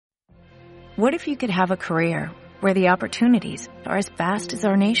What if you could have a career where the opportunities are as vast as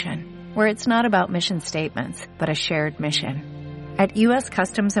our nation, where it's not about mission statements, but a shared mission? At U.S.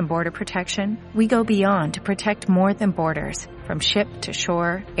 Customs and Border Protection, we go beyond to protect more than borders. From ship to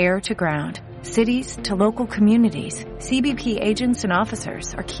shore, air to ground, cities to local communities, CBP agents and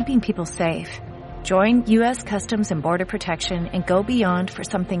officers are keeping people safe. Join U.S. Customs and Border Protection and go beyond for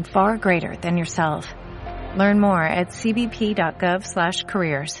something far greater than yourself. Learn more at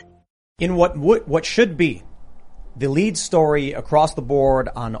cbp.gov/careers. In what should be the lead story across the board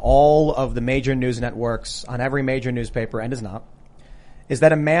on all of the major news networks, on every major newspaper, and is not, is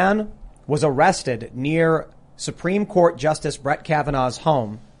that a man was arrested near Supreme Court Justice Brett Kavanaugh's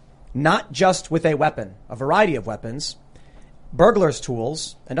home, not just with a weapon, a variety of weapons, burglar's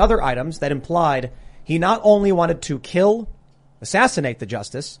tools, and other items that implied he not only wanted to assassinate the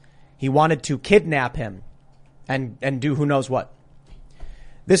justice, he wanted to kidnap him and do who knows what.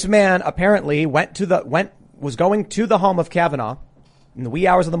 This man apparently was going to the home of Kavanaugh in the wee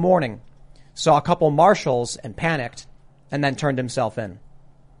hours of the morning, saw a couple marshals and panicked, and then turned himself in.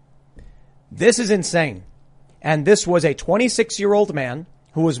 This is insane. And this was a 26-year-old man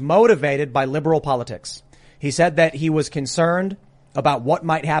who was motivated by liberal politics. He said that he was concerned about what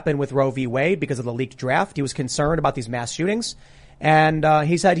might happen with Roe v. Wade because of the leaked draft. He was concerned about these mass shootings. And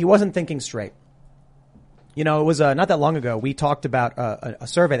he said he wasn't thinking straight. You know, it was not that long ago, we talked about a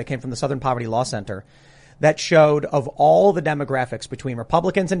survey that came from the Southern Poverty Law Center that showed of all the demographics between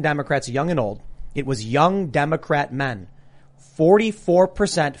Republicans and Democrats, young and old, it was young Democrat men.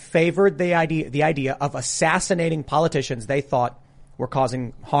 44% favored the idea of assassinating politicians they thought were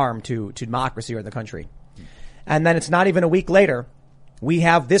causing harm to democracy or the country. And then it's not even a week later, we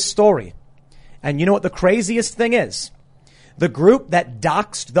have this story. And you know what the craziest thing is? The group that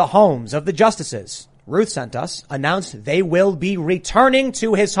doxed the homes of the justices, Ruth sent us, announced they will be returning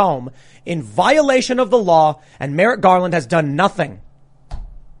to his home in violation of the law, and Merrick Garland has done nothing.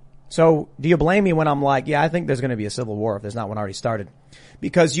 So do you blame me when I'm like, yeah, I think there's going to be a civil war if there's not one already started?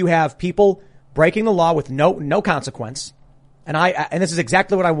 Because you have people breaking the law with no consequence. And this is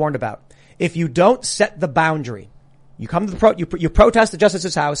exactly what I warned about. If you don't set the boundary, you come to you protest the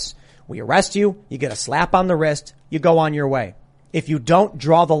justice's house, we arrest you, you get a slap on the wrist, you go on your way. If you don't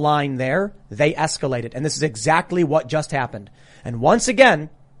draw the line there, they escalate it. And this is exactly what just happened. And once again,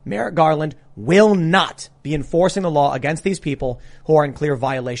 Merrick Garland will not be enforcing the law against these people who are in clear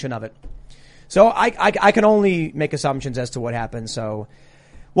violation of it. So I can only make assumptions as to what happened. So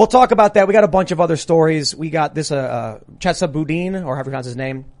we'll talk about that. We got a bunch of other stories. We got this, Chesa Boudin, or however you pronounce his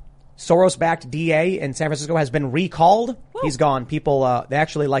name, Soros-backed DA in San Francisco has been recalled. Whoa. He's gone. People, they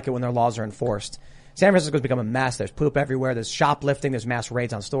actually like it when their laws are enforced. San Francisco's become a mess. There's poop everywhere. There's shoplifting. There's mass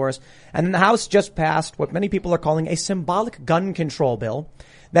raids on stores. And then the House just passed what many people are calling a symbolic gun control bill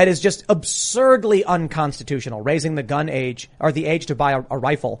that is just absurdly unconstitutional, raising the gun age, or the age to buy a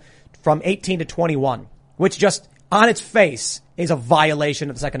rifle from 18 to 21, which just on its face is a violation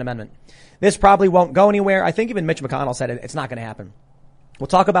of the Second Amendment. This probably won't go anywhere. I think even Mitch McConnell said it's not going to happen. We'll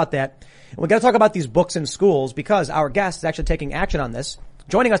talk about that. We're going to talk about these books in schools because our guest is actually taking action on this.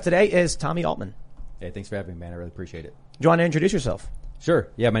 Joining us today is Tommy Altman. Hey, thanks for having me, man. I really appreciate it. Do you want to introduce yourself? Sure.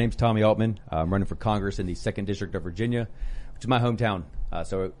 Yeah, my name's Tommy Altman. I'm running for Congress in the 2nd District of Virginia, which is my hometown.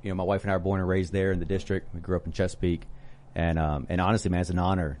 So, my wife and I are born and raised there in the district. We grew up in Chesapeake. And honestly, man, it's an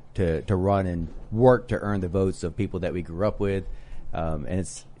honor to run and work to earn the votes of people that we grew up with. And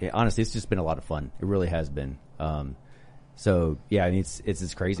honestly, it's just been a lot of fun. It really has been. So yeah, I mean,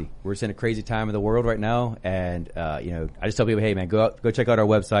 it's crazy. We're just in a crazy time in the world right now. And, I just tell people, hey man, go check out our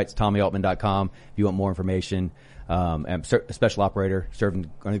website. It's TommyAltman.com if you want more information. I'm a special operator serving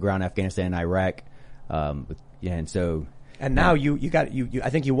on the ground in Afghanistan and Iraq. And now you I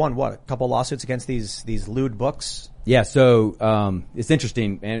think you won a couple lawsuits against these lewd books. Yeah. So, it's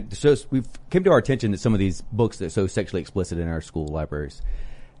interesting. And so we've came to our attention that some of these books that are so sexually explicit in our school libraries.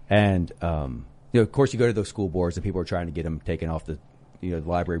 And, of course you go to those school boards and people are trying to get them taken off the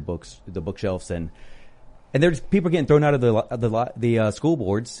library books, the bookshelves, and there's people getting thrown out of the school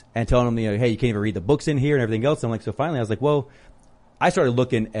boards and telling them, hey, you can't even read the books in here and everything else. And I'm like, so finally I was like, well, I started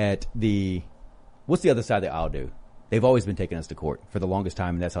looking at what's the other side of the aisle do? They've always been taking us to court for the longest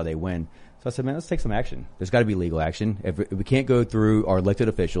time, and that's how they win. So I said, man, let's take some action. There's got to be legal action. If we can't go through our elected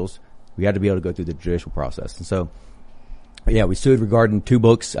officials, we got to be able to go through the judicial process. And so, yeah, we sued regarding 2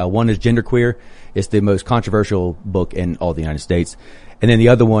 books. One is Genderqueer. It's the most controversial book in all the United States. And then the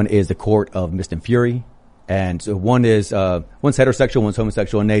other one is The Court of Mist and Fury. And so one's heterosexual, one's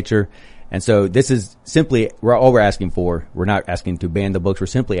homosexual in nature. And so this is simply all we're asking for. We're not asking to ban the books. We're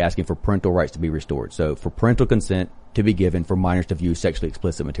simply asking for parental rights to be restored. So for parental consent to be given for minors to view sexually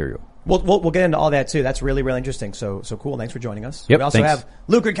explicit material. We'll get into all that too. That's really, really interesting. So cool. Thanks for joining us. Yep, we also have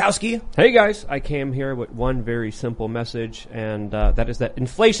Luke Rudkowski. Hey guys, I came here with one very simple message, and that is that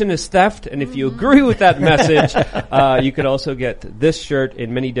inflation is theft. And if you agree with that message, you could also get this shirt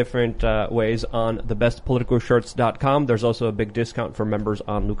in many different ways on thebestpoliticalshirts.com. There's also a big discount for members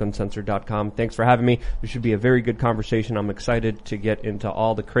on lukeuncensored.com. Thanks for having me. There should be a very good conversation. I'm excited to get into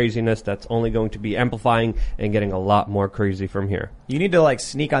all the craziness that's only going to be amplifying and getting a lot more crazy from here. You need to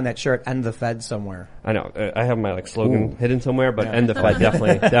sneak on that shirt, end the Fed somewhere. I know. I have my slogan hidden somewhere, but end the Fed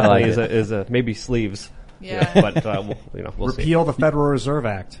definitely is a maybe sleeves. Yeah. But we'll repeal see. the Federal Reserve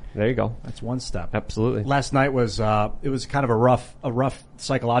Act. There you go. That's one step. Absolutely. Last night was it was kind of a rough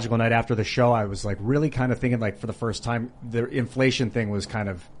psychological night after the show. I was really kind of thinking for the first time the inflation thing was kind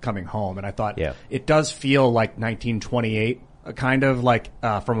of coming home, and I thought it does feel like 1928, kind of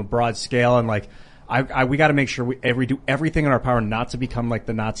from a broad scale, and we got to make sure we do everything in our power not to become like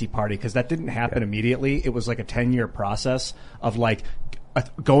the Nazi Party, because that didn't happen immediately. It was a 10-year process of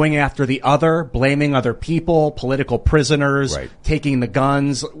going after the other, blaming other people, political prisoners, taking the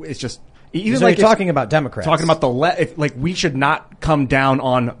guns. It's just even you're talking about Democrats. Talking about the left. We should not come down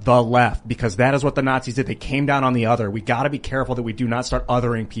on the left, because that is what the Nazis did. They came down on the other. We got to be careful that we do not start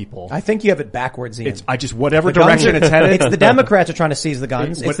othering people. I think you have it backwards, Ian. Whatever direction it's headed. It's the Democrats are trying to seize the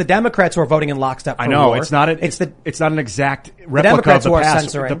guns. It's the Democrats who are voting in lockstep for war. It's not an exact replica of the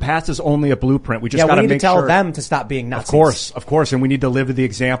past. The past is only a blueprint. We just got to make sure. We need to tell them to stop being Nazis. Of course, and we need to live the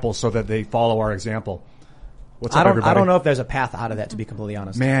example so that they follow our example. What's up, everybody? I don't know if there's a path out of that, to be completely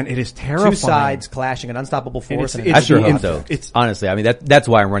honest. Man, it is terrifying. Two sides clashing, an unstoppable force. I sure hope so. Honestly, I mean, that's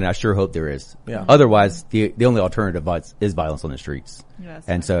why I'm running. I sure hope there is. Yeah. Otherwise, the only alternative is violence on the streets. Yes.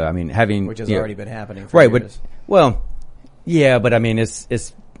 And so, I mean, which has already been happening for years. But I mean, it's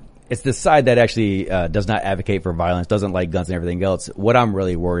the side that actually does not advocate for violence, doesn't like guns and everything else. What I'm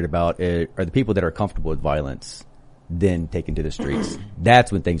really worried about are the people that are comfortable with violence, then taken to the streets. That's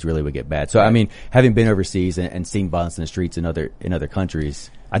when things really would get bad. So, I mean, having been overseas and seen violence in the streets in other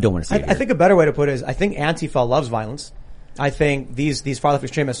countries, I don't want to see it here. I think a better way to put it is, I think Antifa loves violence. I think these far left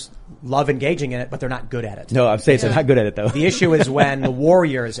extremists love engaging in it, but they're not good at it. No, I'm saying they're not good at it, though. The issue is when the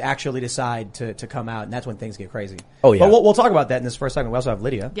warriors actually decide to come out, and that's when things get crazy. Oh, yeah. But we'll talk about that in this first segment. We also have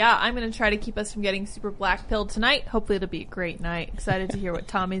Lydia. Yeah, I'm going to try to keep us from getting super black pilled tonight. Hopefully it'll be a great night. Excited to hear what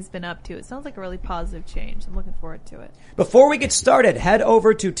Tommy's been up to. It sounds like a really positive change. I'm looking forward to it. Before we get started, head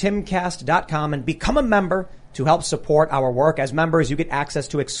over to timcast.com and become a member to help support our work. As members, you get access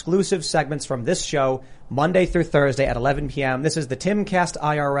to exclusive segments from this show Monday through Thursday at 11 p.m. This is the Timcast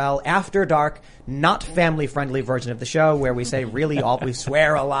IRL After Dark, not family-friendly version of the show where we say we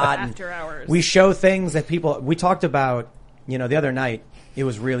swear a lot. After hours. We show things that we talked about, the other night. It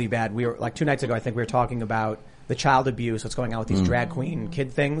was really bad. We were 2 nights ago, I think we were talking about the child abuse, what's going on with these drag queen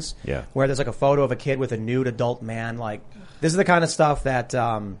kid things. Yeah. Where there's a photo of a kid with a nude adult man. This is the kind of stuff that,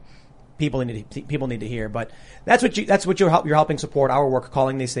 people need to hear, but that's what you're helping support our work,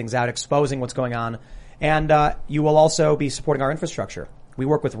 calling these things out, exposing what's going on, and you will also be supporting our infrastructure. We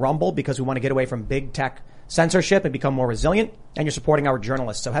work with Rumble because we want to get away from big tech censorship and become more resilient, and you're supporting our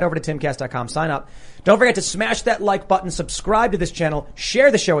journalists. So head over to timcast.com, sign up. Don't forget to smash that like button, subscribe to this channel,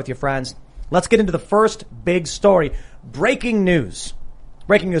 share the show with your friends. Let's get into the first big story. Breaking news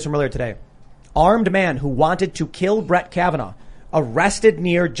from earlier today. Armed man who wanted to kill Brett Kavanaugh arrested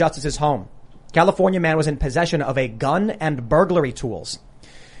near Justice's home. California man was in possession of a gun and burglary tools.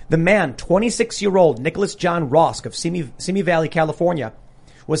 The man, 26-year-old Nicholas John Rosk of Simi Valley, California,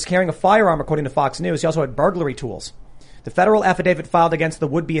 was carrying a firearm, according to Fox News. He also had burglary tools. The federal affidavit filed against the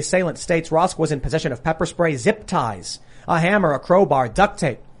would-be assailant states Rosk was in possession of pepper spray, zip ties, a hammer, a crowbar, duct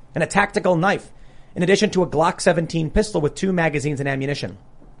tape, and a tactical knife, in addition to a Glock 17 pistol with 2 magazines and ammunition.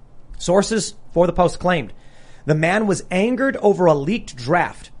 Sources for the Post claimed the man was angered over a leaked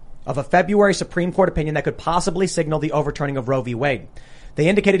draft of a February Supreme Court opinion that could possibly signal the overturning of Roe v. Wade. They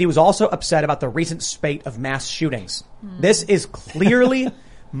indicated he was also upset about the recent spate of mass shootings. This is clearly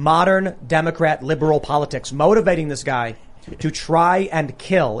modern Democrat liberal politics motivating this guy to try and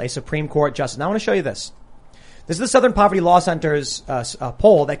kill a Supreme Court justice. Now I want to show you this. This is the Southern Poverty Law Center's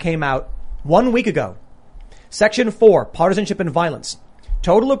poll that came out 1 week ago. Section 4, partisanship and violence.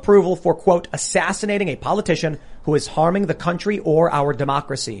 Total approval for, quote, assassinating a politician who is harming the country or our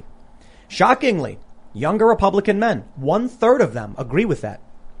democracy. Shockingly, younger Republican men, 1/3 of them agree with that.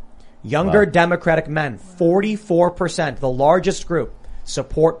 Younger Democratic men, 44%, the largest group,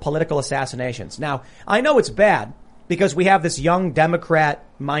 support political assassinations. Now, I know it's bad because we have this young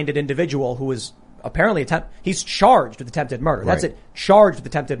Democrat-minded individual who is apparently he's charged with attempted murder. That's it. Charged with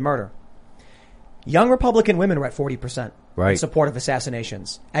attempted murder. Young Republican women were at 40% right. in support of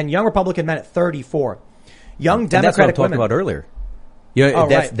assassinations, and young Republican men at 34%. Young Democratic that's what I women. talked about earlier. You know,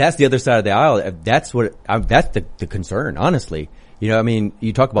 that's the other side of the aisle. That's the concern, honestly. You know, I mean,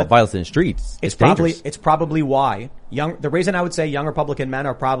 you talk about violence in the streets. It's probably why the reason I would say young Republican men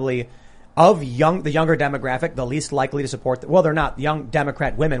are probably the younger demographic, the least likely to support. Well, they're not. Young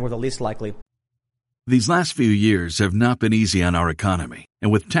Democrat women were the least likely. These last few years have not been easy on our economy.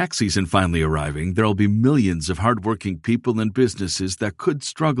 And with tax season finally arriving, there will be millions of hardworking people and businesses that could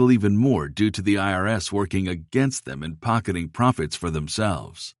struggle even more due to the IRS working against them and pocketing profits for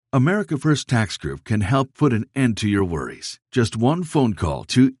themselves. America First Tax Group can help put an end to your worries. Just one phone call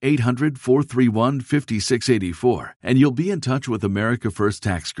to 800-431-5684, and you'll be in touch with America First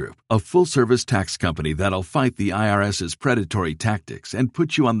Tax Group, a full-service tax company that'll fight the IRS's predatory tactics and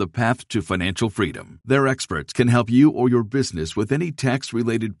put you on the path to financial freedom. Their experts can help you or your business with any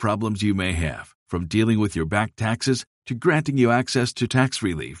tax-related problems you may have, from dealing with your back taxes to granting you access to tax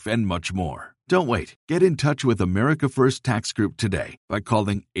relief and much more. Don't wait. Get in touch with America First Tax Group today by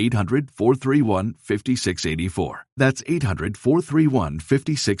calling 800-431-5684. That's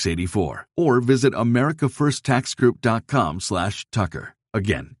 800-431-5684. Or visit americafirsttaxgroup.com/Tucker.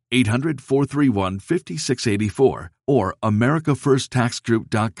 Again, 800-431-5684 or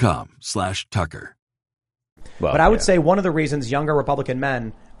americafirsttaxgroup.com/Tucker. Well, but I would say one of the reasons younger Republican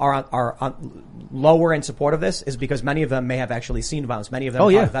men are lower in support of this is because many of them may have actually seen violence. Many of them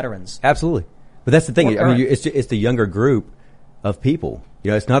are veterans. Absolutely. But that's the thing. I mean, it's the younger group of people.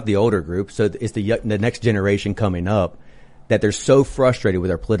 You know, it's not the older group. So it's the next generation coming up that they're so frustrated with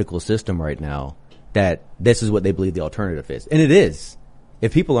our political system right now that this is what they believe the alternative is. And it is.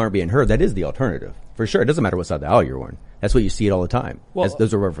 If people aren't being heard, that is the alternative. For sure. It doesn't matter what side of the aisle you're on. That's what you see it all the time. Well,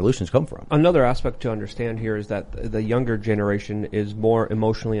 those are where revolutions come from. Another aspect to understand here is that the younger generation is more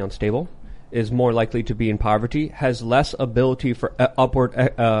emotionally unstable, is more likely to be in poverty, has less ability for upward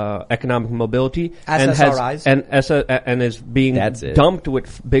economic mobility, and is being dumped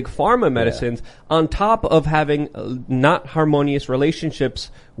with big pharma medicines on top of having not harmonious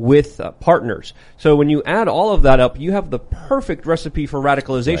relationships with partners. So when you add all of that up, you have the perfect recipe for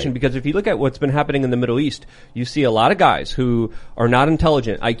radicalization, because if you look at what's been happening in the Middle East, you see a lot of guys who are not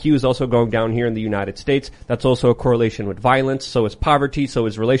intelligent. IQ is also going down here in the United States. That's also a correlation with violence. So is poverty. So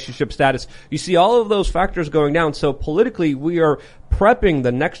is relationship status. You see all of those factors going down. So politically, we are prepping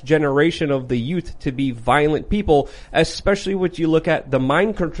the next generation of the youth to be violent people, especially when you look at the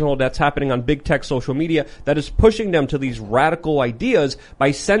mind control that's happening on big tech social media that is pushing them to these radical ideas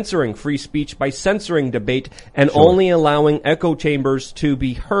by censoring free speech, by censoring debate, and only allowing echo chambers to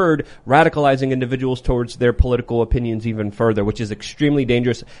be heard, radicalizing individuals towards their political opinions even further, which is extremely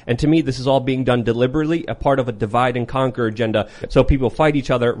dangerous. And to me, this is all being done deliberately, a part of a divide and conquer agenda, so people fight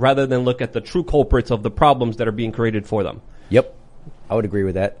each other rather than look at the true culprits of the problems that are being created for them. Yep. I would agree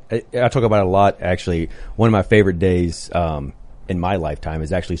with that. I talk about it a lot, actually. One of my favorite days in my lifetime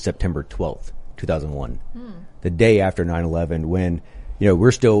is actually September 12th, 2001. The day after 9/11, when, you know,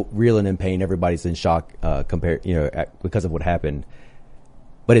 we're still reeling in pain. Everybody's in shock because of what happened.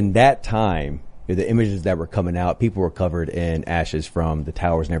 But in that time, you know, the images that were coming out, people were covered in ashes from the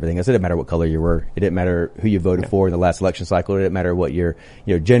towers and everything. It didn't matter what color you were. It didn't matter who you voted for in the last election cycle. It didn't matter what your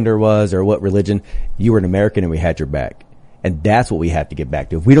gender was or what religion. You were an American and we had your back. And that's what we have to get back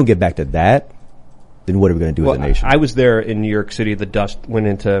to. If we don't get back to that, then what are we going to do as a nation? I was there in New York City. The dust went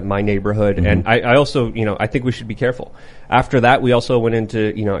into my neighborhood. And I also, I think we should be careful. After that, we also went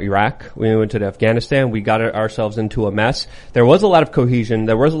into, Iraq. We went to Afghanistan. We got ourselves into a mess. There was a lot of cohesion.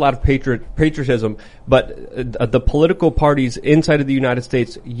 There was a lot of patriotism. But the political parties inside of the United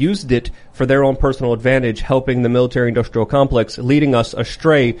States used it for their own personal advantage, helping the military-industrial complex, leading us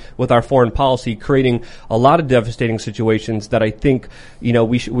astray with our foreign policy, creating a lot of devastating situations that I think,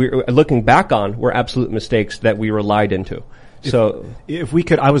 we're looking back on, were absolute mistakes that we relied into. So if we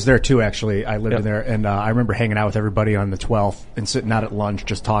could, I was there too, actually. I lived in there, and I remember hanging out with everybody on the 12th and sitting out at lunch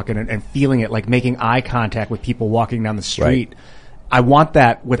just talking and feeling it, like making eye contact with people walking down the street. Right. I want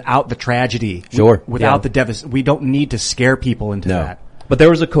that without the tragedy. Without the devastation. We don't need to scare people into that. But there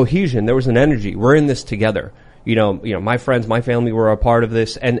was a cohesion. There was an energy. We're in this together. My friends, my family were a part of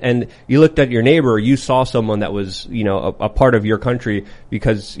this, and you looked at your neighbor, you saw someone that was, a part of your country,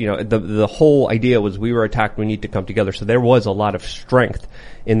 because, the whole idea was we were attacked, we need to come together. So there was a lot of strength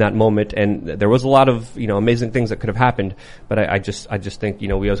in that moment, and there was a lot of, amazing things that could have happened. But I just think, we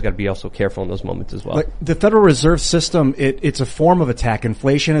always got to be also careful in those moments as well. Like the Federal Reserve System, it's a form of attack.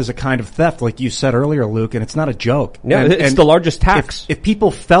 Inflation is a kind of theft, like you said earlier, Luke, and it's not a joke. Yeah, it's the largest tax. If people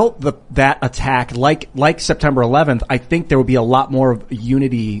felt that attack, like September 11th, I think there would be a lot more of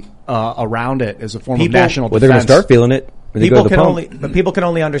unity around it as a form of national defense. Well, they're going to start feeling it. People can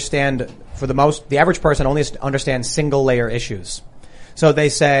only understand, the average person only understands single layer issues. So they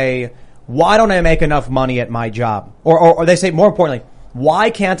say, why don't I make enough money at my job? Or they say, more importantly, why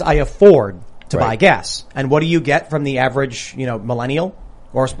can't I afford to buy gas? And what do you get from the average, millennial,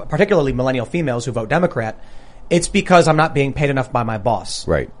 or particularly millennial females who vote Democrat? It's because I'm not being paid enough by my boss.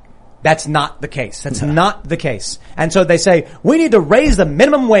 Right. That's not the case. That's not the case. And so they say, we need to raise the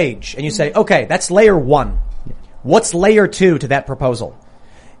minimum wage. And you say, okay, that's layer 1. What's layer 2 to that proposal?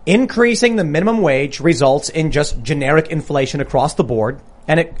 Increasing the minimum wage results in just generic inflation across the board,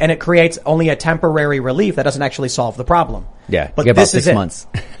 and it creates only a temporary relief that doesn't actually solve the problem. Yeah, but this about is 6 months.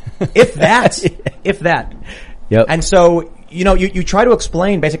 If that. Yep. And so, you try to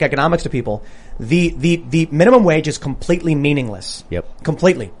explain basic economics to people. The minimum wage is completely meaningless. Yep.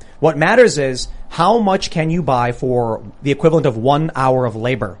 Completely. What matters is how much can you buy for the equivalent of 1 hour of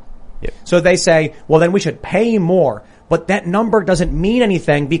labor. Yep. So they say, well, then we should pay more. But that number doesn't mean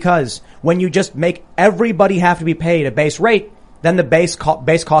anything, because when you just make everybody have to be paid a base rate, then the base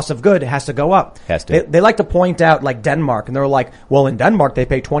cost of good has to go up. Has to. They like to point out like Denmark, and they're like, well, in Denmark they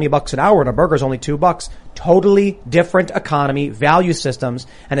pay $20 an hour and a burger's only $2. Totally different economy, value systems,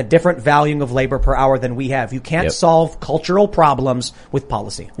 and a different valuing of labor per hour than we have. You can't solve cultural problems with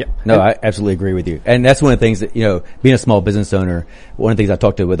policy. Yeah. No, I absolutely agree with you. And that's one of the things that, being a small business owner, one of the things I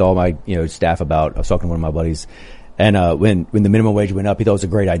talked to with all my, staff about, I was talking to one of my buddies. And when the minimum wage went up, he thought it was a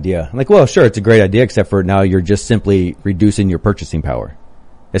great idea. I'm like, well, sure, it's a great idea, except for now you're just simply reducing your purchasing power.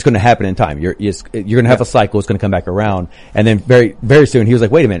 It's going to happen in time. You're going to have a cycle. It's going to come back around. And then very, very soon he was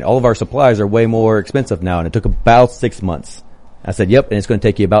like, wait a minute, all of our supplies are way more expensive now. And it took about 6 months. I said, yep. And it's going to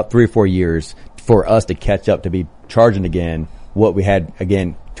take you about 3 or 4 years for us to catch up to be charging again what we had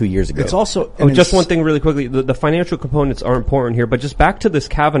again 2 years ago. It's also just one thing really quickly. The financial components are important here, but just back to this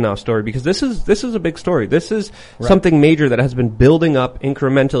Kavanaugh story, because this is a big story. This is something major that has been building up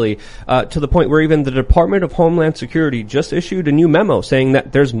incrementally to the point where even the Department of Homeland Security just issued a new memo saying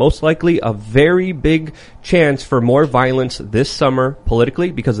that there's most likely a very big chance for more violence this summer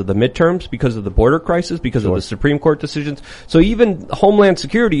politically because of the midterms, because of the border crisis, because of the Supreme Court decisions. So even Homeland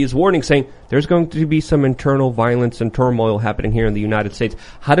Security is warning, saying there's going to be some internal violence and turmoil happening here in the United States.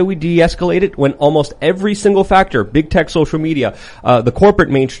 How do we de-escalate it when almost every single factor, big tech, social media, the corporate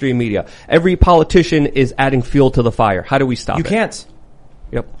mainstream media, every politician is adding fuel to the fire? How do we stop it? You can't.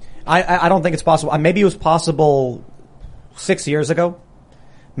 Yep. I don't think it's possible. Maybe it was possible 6 years ago.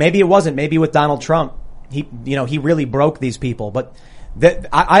 Maybe it wasn't. Maybe with Donald Trump, he really broke these people. But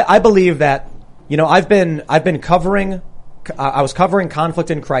I believe that, I've been covering, I was covering conflict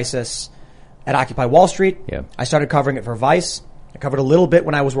and crisis at Occupy Wall Street. Yeah. I started covering it for Vice. I covered a little bit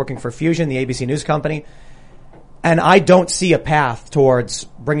when I was working for Fusion, the ABC News company. And I don't see a path towards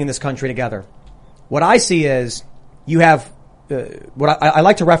bringing this country together. What I see is you have, I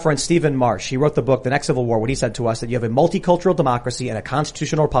like to reference Stephen Marsh. He wrote the book, The Next Civil War, what he said to us, that you have a multicultural democracy and a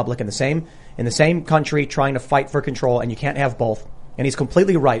constitutional republic in the same country trying to fight for control, and you can't have both. And he's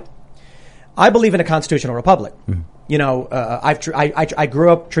completely right. I believe in a constitutional republic. Mm-hmm. I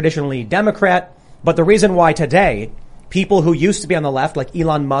grew up traditionally Democrat, but the reason why today people who used to be on the left, like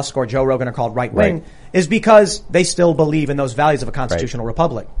Elon Musk or Joe Rogan, are called right-wing, is because they still believe in those values of a constitutional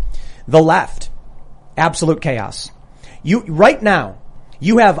republic. The left, absolute chaos. Right now,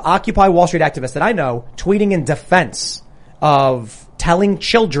 you have Occupy Wall Street activists that I know tweeting in defense of telling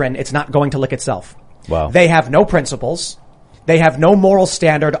children it's not going to lick itself. Wow. They have no principles. They have no moral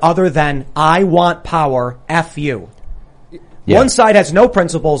standard other than I want power, F you. Yeah. One side has no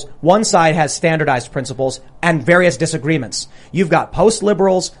principles, one side has standardized principles and various disagreements. You've got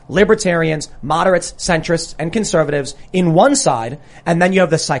post-liberals, libertarians, moderates, centrists, and conservatives in one side, and then you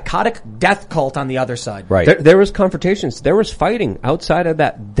have the psychotic death cult on the other side. Right. There was confrontations. There was fighting outside of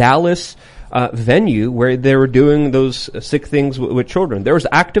that Dallas venue where they were doing those sick things with children. There was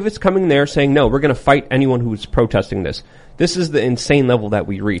activists coming there saying, no, we're going to fight anyone who's protesting this. This is the insane level that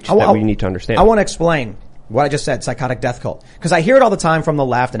we reach that we need to understand. I want to explain what I just said, psychotic death cult. Because I hear it all the time from the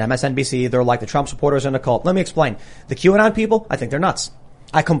left and MSNBC. They're like the Trump supporters in a cult. Let me explain. The QAnon people, I think they're nuts.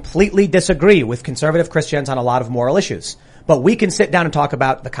 I completely disagree with conservative Christians on a lot of moral issues. But we can sit down and talk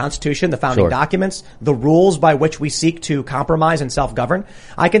about the Constitution, the founding documents, the rules by which we seek to compromise and self-govern.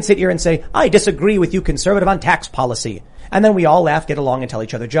 I can sit here and say, I disagree with you conservative on tax policy. And then we all laugh, get along, and tell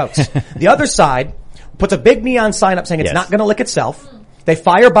each other jokes. The other side puts a big neon sign up saying it's not going to lick itself. They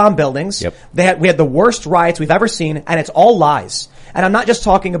firebomb buildings. Yep. We had the worst riots we've ever seen, and it's all lies. And I'm not just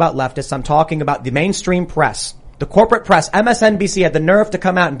talking about leftists. I'm talking about the mainstream press, The corporate press, MSNBC had the nerve to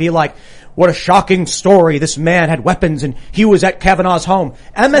come out and be like, what a shocking story. This man had weapons and he was at Kavanaugh's home.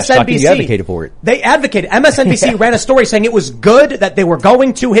 MSNBC. You advocated for it. They advocated. MSNBC ran a story saying it was good that they were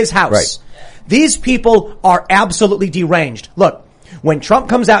going to his house. Right. These people are absolutely deranged. Look, when Trump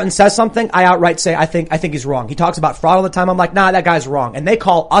comes out and says something, I outright say, I think he's wrong. He talks about fraud all the time. I'm like, nah, that guy's wrong. And they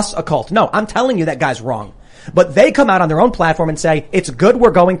call us a cult. No, I'm telling you that guy's wrong. But they come out on their own platform and say, it's good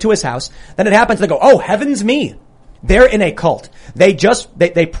we're going to his house. Then it happens, they go, oh, heavens me. They're in a cult. They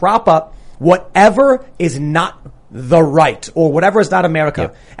prop up whatever is not the right or whatever is not America.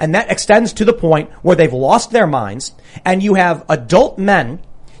 Yep. And that extends to the point where they've lost their minds and you have adult men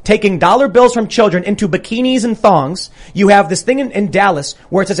taking dollar bills from children into bikinis and thongs. You have this thing in Dallas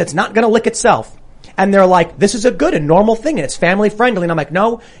where it says it's not going to lick itself. And they're like, this is a good and normal thing and it's family friendly. And I'm like,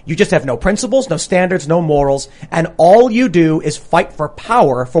 no, you just have no principles, no standards, no morals. And all you do is fight for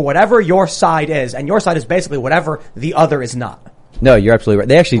power for whatever your side is. And your side is basically whatever the other is not. No, you're absolutely right.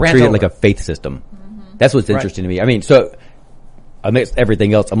 They actually treat it like a faith system. Mm-hmm. That's what's interesting to me. I mean, so amidst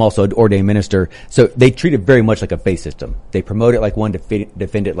everything else, I'm also an ordained minister. So they treat it very much like a faith system. They promote it like one,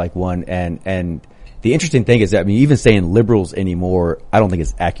 defend it like one. And the interesting thing is that, I mean, even saying liberals anymore, I don't think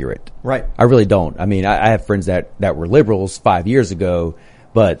it's accurate. Right. I really don't. I mean, I have friends that were liberals 5 years ago,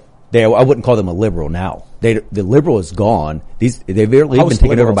 but I wouldn't call them a liberal now. The liberal is gone. They've really been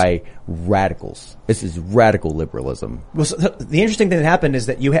taken over by radicals. This is radical liberalism. Well, so the interesting thing that happened is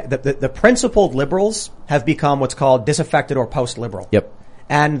that the principled liberals have become what's called disaffected or post-liberal. Yep.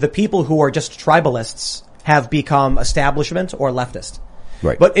 And the people who are just tribalists have become establishment or leftist.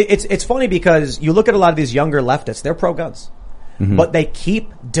 Right. But it's funny because you look at a lot of these younger leftists, they're pro-guns. Mm-hmm. But they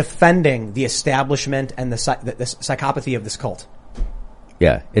keep defending the establishment and the psychopathy of this cult.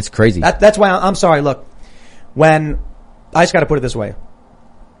 Yeah, it's crazy. That's why I'm sorry. Look, I just got to put it this way.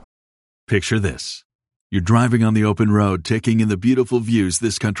 Picture this. You're driving on the open road, taking in the beautiful views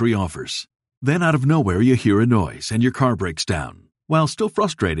this country offers. Then out of nowhere, you hear a noise and your car breaks down. While still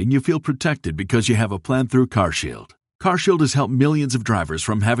frustrating, you feel protected because you have a plan through CarShield. CarShield has helped millions of drivers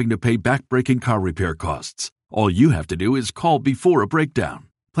from having to pay back-breaking car repair costs. All you have to do is call before a breakdown.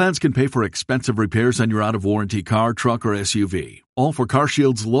 Plans can pay for expensive repairs on your out-of-warranty car, truck, or SUV. All for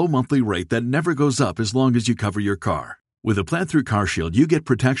CarShield's low monthly rate that never goes up as long as you cover your car. With a plan through CarShield, you get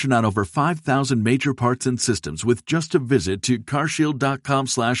protection on over 5,000 major parts and systems with just a visit to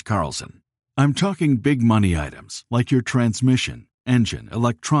carshield.com/Carlson. I'm talking big money items like your transmission, engine,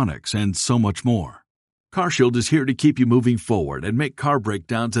 electronics, and so much more. CarShield is here to keep you moving forward and make car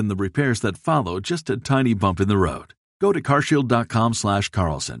breakdowns and the repairs that follow just a tiny bump in the road. Go to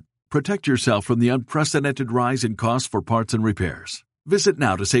carshield.com/Carlson. Protect yourself from the unprecedented rise in costs for parts and repairs. Visit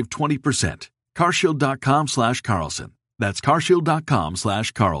now to save 20%. carshield.com/Carlson. That's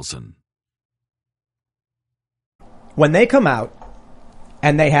carshield.com/Carlson. When they come out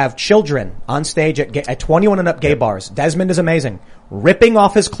and they have children on stage at 21 and up gay bars, Desmond is amazing, ripping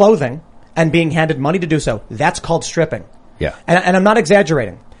off his clothing and being handed money to do so. That's called stripping. Yeah. And I'm not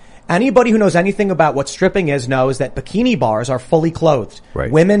exaggerating. Anybody who knows anything about what stripping is knows that bikini bars are fully clothed.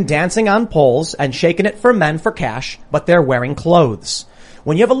 Right. Women dancing on poles and shaking it for men for cash, but they're wearing clothes.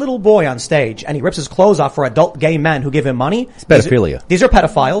 When you have a little boy on stage and he rips his clothes off for adult gay men who give him money, it's pedophilia. These are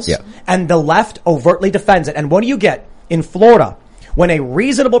pedophiles. Yeah. And the left overtly defends it. And what do you get in Florida? When a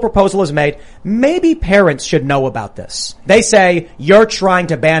reasonable proposal is made, maybe parents should know about this. They say, you're trying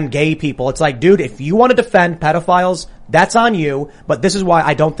to ban gay people. It's like, dude, if you want to defend pedophiles, that's on you. But this is why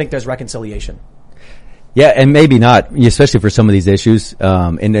I don't think there's reconciliation. Yeah, and maybe not, especially for some of these issues.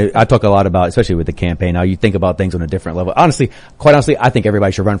 And I talk a lot about, especially with the campaign, how you think about things on a different level. Quite honestly, I think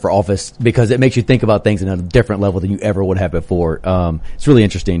everybody should run for office because it makes you think about things on a different level than you ever would have before. It's really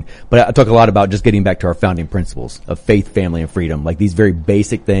interesting. But I talk a lot about just getting back to our founding principles of faith, family, and freedom. Like these very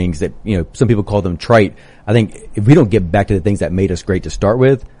basic things that, some people call them trite. I think if we don't get back to the things that made us great to start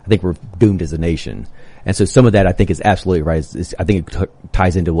with, I think we're doomed as a nation. And so some of that I think is absolutely right. I think it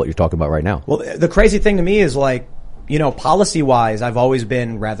ties into what you're talking about right now. Well, the crazy thing to me is policy wise, I've always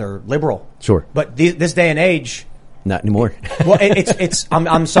been rather liberal. Sure. But this day and age. Not anymore. Well,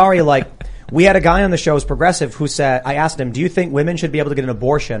 I'm sorry, we had a guy on the show who's progressive who said, I asked him, do you think women should be able to get an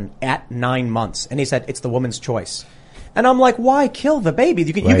abortion at 9 months? And he said, it's the woman's choice. And I'm like, why kill the baby?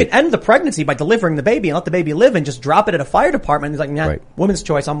 You can end the pregnancy by delivering the baby and let the baby live and just drop it at a fire department. He's like, nah, woman's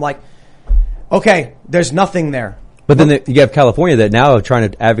choice. I'm like, okay, there's nothing there. But then you have California that now are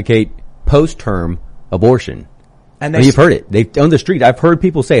trying to advocate post-term abortion. And you've heard it. On the street, I've heard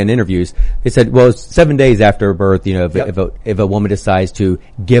people say in interviews, they said, well, it's 7 days after birth, if a woman decides to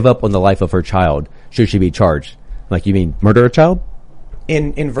give up on the life of her child, should she be charged? Like, you mean murder a child?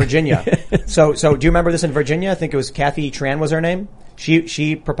 in Virginia. So do you remember this in Virginia? I think it was Kathy Tran was her name.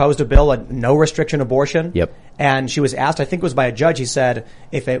 She proposed a bill, a no restriction abortion. Yep. And she was asked, I think it was by a judge, he said,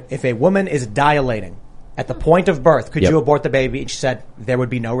 if a woman is dilating at the point of birth, could you abort the baby? And she said there would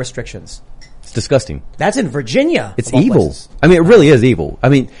be no restrictions. It's disgusting. That's in Virginia. It's evil. Places. I mean, it really is evil. I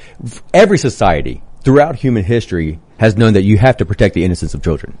mean, every society throughout human history has known that you have to protect the innocence of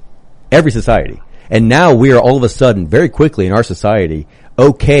children. Every society. And now we are all of a sudden, very quickly in our society,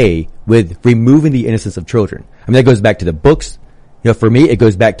 okay with removing the innocence of children. I mean, that goes back to the books. You know, for me, it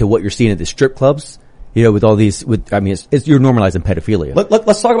goes back to what you're seeing at the strip clubs. You know, with all these, you're normalizing pedophilia.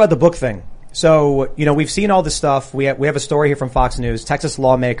 Let's talk about the book thing. So, you know, we've seen all this stuff. We have a story here from Fox News. Texas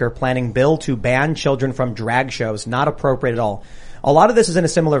lawmaker planning bill to ban children from drag shows. Not appropriate at all. A lot of this is in a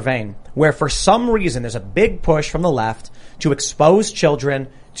similar vein, where for some reason there's a big push from the left to expose children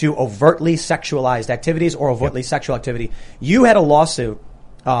to overtly sexualized activities or overtly sexual activity. You had a lawsuit.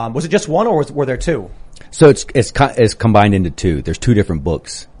 Was it just one, or were there two? So it's combined into two. There's two different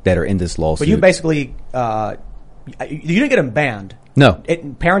books that are in this lawsuit. But you basically, you didn't get them banned. No.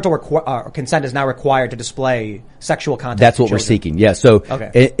 Parental consent is now required to display sexual content. That's what we're seeking. Yeah. So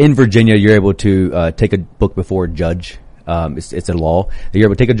in Virginia, you're able to take a book before a judge. It's a law. You're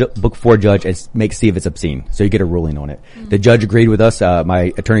able to take a book before a judge and see if it's obscene. So you get a ruling on it. Mm-hmm. The judge agreed with us.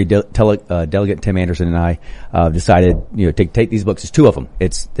 My attorney delegate Tim Anderson and I decided, to take these books. There's two of them.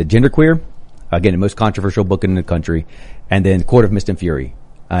 It's the Genderqueer, again, the most controversial book in the country, and then Court of Mist and Fury.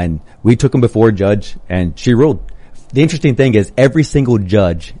 And we took them before a judge, and she ruled. The interesting thing is every single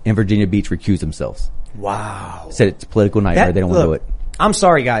judge in Virginia Beach recused themselves. Wow. Said it's a political nightmare. They don't want to do it. I'm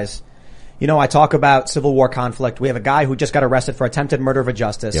sorry, guys. You know, I talk about Civil War conflict. We have a guy who just got arrested for attempted murder of a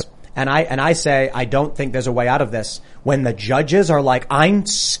justice. Yep. And I say, I don't think there's a way out of this. When the judges are like, I'm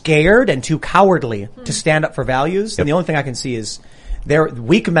scared and too cowardly to stand up for values, then the only thing I can see is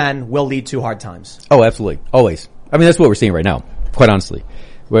weak men will lead to hard times. Oh, absolutely. Always. I mean, that's what we're seeing right now, quite honestly.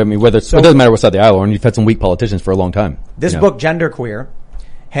 I mean, it doesn't matter what side of the aisle, and you've had some weak politicians for a long time. This book, Genderqueer,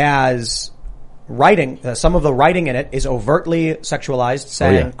 has writing, some of the writing in it is overtly sexualized,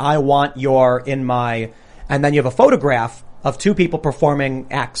 saying, I want your in my, and then you have a photograph of two people performing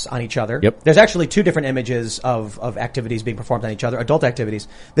acts on each other. Yep. There's actually two different images of activities being performed on each other, adult activities.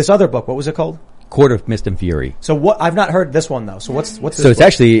 This other book, what was it called? Court of Mist and Fury. So I've not heard this one though. So what's this So it's book?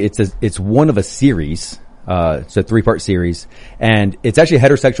 actually, it's one of a series. It's a 3-part series, and it's actually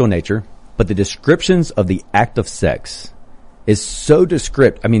heterosexual in nature, but the descriptions of the act of sex is so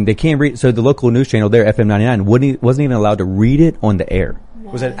descriptive. I mean, they can't read. So the local news channel there, FM 99, wasn't even allowed to read it on the air.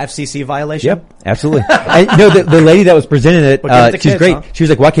 Was it an FCC violation? Yep, absolutely. The lady that was presenting it, she's great. Huh? She was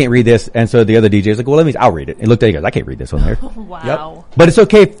like, well, I can't read this. And so the other DJ was like, well, I'll read it. And looked at it and goes, I can't read this on there. Wow. Yep. But it's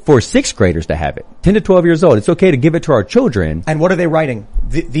okay for 6th graders to have it. 10 to 12 years old. It's okay to give it to our children. And what are they writing?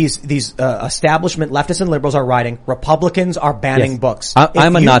 These establishment leftists and liberals are writing. Republicans are banning books.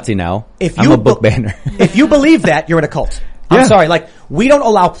 I'm a Nazi now. I'm a book banner. If you believe that, you're in a cult. I'm sorry, we don't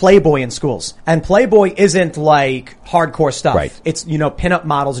allow Playboy in schools. And Playboy isn't like hardcore stuff. Right. It's, pinup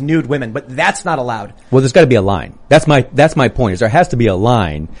models, nude women, but that's not allowed. Well, there's gotta be a line. That's my point, is there has to be a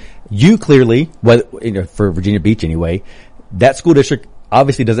line. You clearly, for Virginia Beach anyway, that school district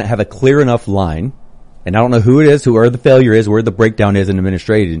obviously doesn't have a clear enough line. And I don't know who it is, where the failure is, where the breakdown is in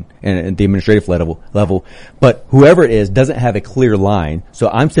administrative and the administrative level. But whoever it is doesn't have a clear line. So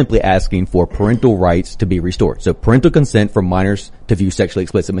I'm simply asking for parental rights to be restored. So parental consent for minors to view sexually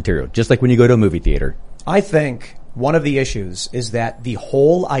explicit material, just like when you go to a movie theater. I think one of the issues is that the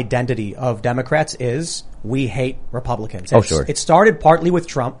whole identity of Democrats is we hate Republicans. Sure. It started partly with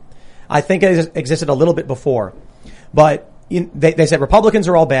Trump. I think it existed a little bit before. But they said Republicans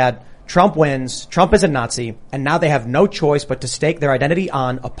are all bad. Trump wins, Trump is a Nazi, and now they have no choice but to stake their identity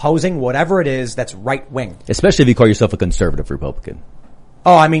on opposing whatever it is that's right-wing. Especially if you call yourself a conservative Republican.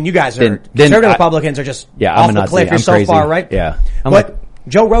 Oh, I mean, you guys are, conservative Republicans are just off the cliff. You're so crazy. Far, right? Yeah. But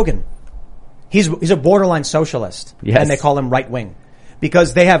Joe Rogan, he's a borderline socialist, yes. And they call him right-wing.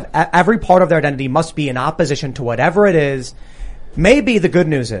 Because they have, every part of their identity must be in opposition to whatever it is. Maybe the good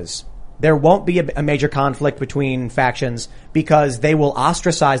news is, there won't be a major conflict between factions because they will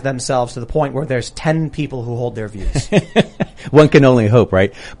ostracize themselves to the point where there's 10 people who hold their views. One can only hope,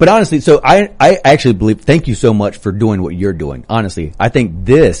 right? But honestly, so I actually believe, thank you so much for doing what you're doing. Honestly, I think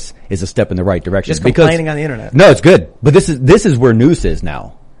this is a step in the right direction. Just complaining on the internet. No, it's good. But this is where news is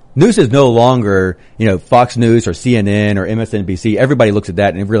now. News is no longer, Fox News or CNN or MSNBC. Everybody looks at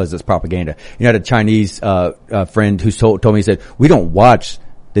that and realizes it's propaganda. I had a Chinese, friend who told me, he said, we don't watch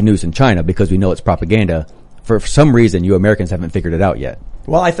the news in China because we know it's propaganda. For some reason, you Americans haven't figured it out yet.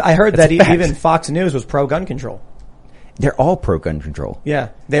 Well, I heard that even Fox News was pro-gun control. they're all pro-gun control. Yeah.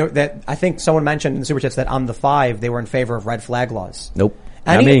 I think someone mentioned in the Super Chats that on the 5, they were in favor of red flag laws. Nope.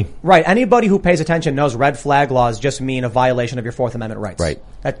 Not me. Right. Anybody who pays attention knows red flag laws just mean a violation of your Fourth Amendment rights. Right.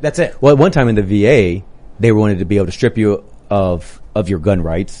 That's it. Well, at one time in the VA, they wanted to be able to strip you of your gun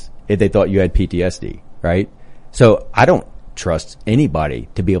rights if they thought you had PTSD, right? So I don't trust anybody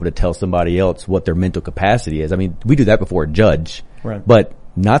to be able to tell somebody else what their mental capacity is. I mean, we do that before a judge, right, but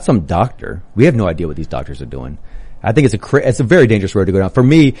not some doctor. We have no idea what these doctors are doing. I think it's a very dangerous road to go down. For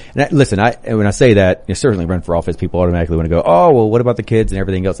me, and when I say that, certainly run for office, people automatically want to go, oh, well, what about the kids and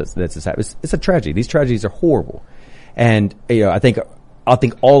everything else that's happening? It's a tragedy. These tragedies are horrible. And, I think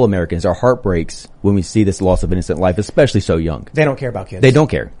all Americans, our heart breaks when we see this loss of innocent life, especially so young. They don't care about kids. They don't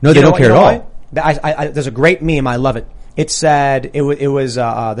care. No, they don't care at all. There's a great meme. I love it. It said, it was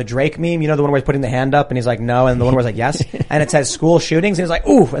the Drake meme, the one where he's putting the hand up and he's like, no, and the one where he's like, yes. And it says school shootings and he's like,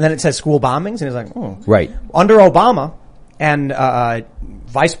 ooh. And then it says school bombings and he's like, oh. Right. Under Obama and,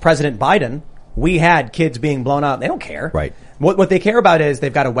 Vice President Biden, we had kids being blown up. They don't care. Right. What they care about is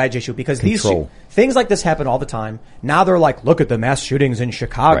they've got a wedge issue because things like this happen all the time. Now they're like, look at the mass shootings in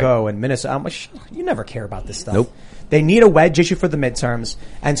Chicago and Minnesota. I'm like, you never care about this stuff. Nope. They need a wedge issue for the midterms,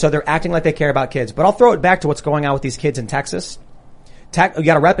 and so they're acting like they care about kids. But I'll throw it back to what's going on with these kids in Texas. You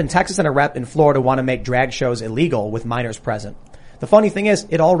got a rep in Texas and a rep in Florida want to make drag shows illegal with minors present. The funny thing is,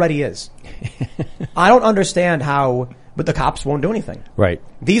 it already is. I don't understand how, but the cops won't do anything. Right.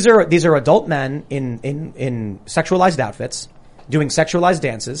 These are adult men in sexualized outfits, doing sexualized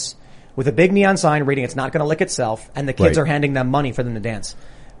dances, with a big neon sign reading "It's not going to lick itself," and the kids are handing them money for them to dance.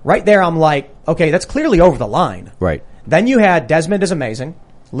 Right there, I'm like, okay, that's clearly over the line. Right. Then you had Desmond is Amazing,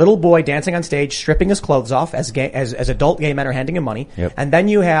 little boy dancing on stage, stripping his clothes off as adult gay men are handing him money. Yep. And then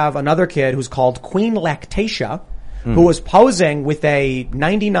you have another kid who's called Queen Lactatia, who was posing with a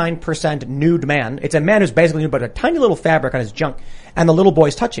 99% nude man. It's a man who's basically nude, but a tiny little fabric on his junk. And the little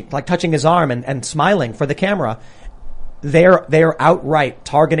boy's touching his arm and smiling for the camera. They're outright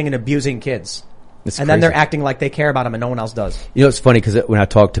targeting and abusing kids. It's and crazy. Then they're acting like they care about them and no one else does. It's funny because when I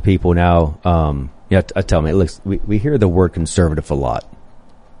talk to people now, I tell them, look, we hear the word conservative a lot,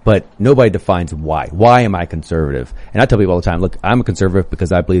 but nobody defines why. Why am I conservative? And I tell people all the time, look, I'm a conservative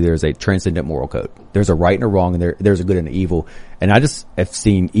because I believe there's a transcendent moral code. There's a right and a wrong, and there's a good and an evil. And I just have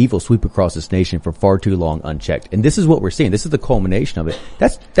seen evil sweep across this nation for far too long unchecked. And this is what we're seeing. This is the culmination of it.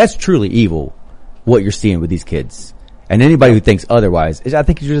 That's truly evil, what you're seeing with these kids. And anybody who thinks otherwise, I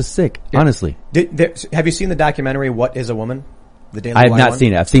think you're just sick, honestly. Have you seen the documentary, What is a Woman? The Daily I have Wire not one?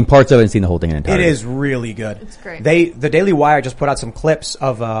 seen it. I've seen parts of it and seen the whole thing in entirety. It is really good. It's great. The Daily Wire just put out some clips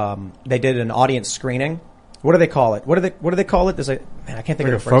of, they did an audience screening. What do they call it? What do they call it? I can't think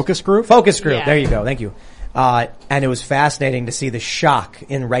of the phrase. Focus group? Focus group. Yeah. There you go. Thank you. And it was fascinating to see the shock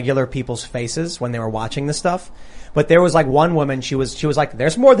in regular people's faces when they were watching this stuff. But there was like one woman, she was like,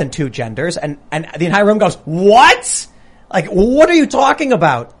 there's more than two genders. And the entire room goes, what? Like, what are you talking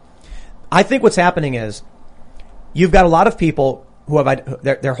about? I think what's happening is you've got a lot of people who have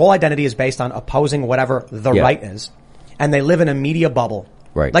their whole identity is based on opposing whatever the right is, and they live in a media bubble.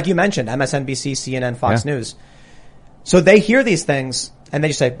 Right. Like you mentioned, MSNBC, CNN, Fox News. So they hear these things and they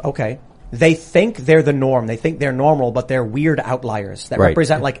just say, okay. They think they're the norm. They think they're normal, but they're weird outliers that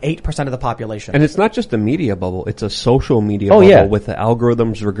represent like 8% of the population. And it's not just a media bubble. It's a social media bubble with the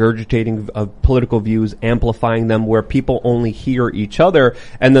algorithms regurgitating political views, amplifying them where people only hear each other.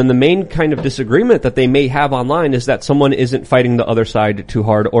 And then the main kind of disagreement that they may have online is that someone isn't fighting the other side too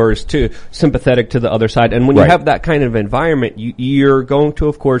hard or is too sympathetic to the other side. And when you have that kind of environment, you're going to,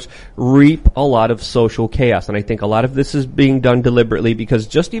 of course, reap a lot of social chaos. And I think a lot of this is being done deliberately because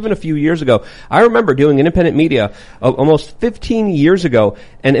just even a few years ago, I remember doing independent media almost 15 years ago,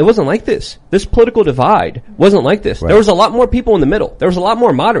 and it wasn't like this. This political divide wasn't like this. There was a lot more people in the middle. There was a lot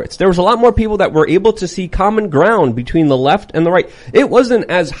more moderates. There was a lot more people that were able to see common ground between the left and the right. It wasn't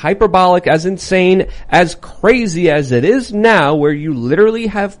as hyperbolic, as insane, as crazy as it is now, where you literally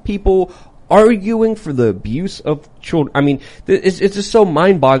have people arguing for the abuse of children. I mean, it's just so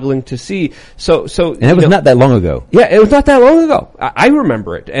mind-boggling to see. So, and it was not that long ago. Yeah, it was not that long ago. I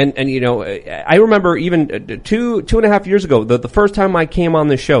remember it. And I remember even two and a half years ago, the first time I came on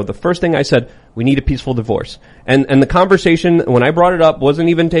this show, the first thing I said, we need a peaceful divorce. And the conversation, when I brought it up, wasn't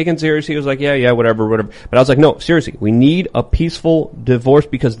even taken seriously. It was like, yeah, whatever. But I was like, no, seriously, we need a peaceful divorce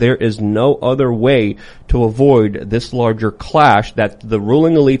because there is no other way to avoid this larger clash that the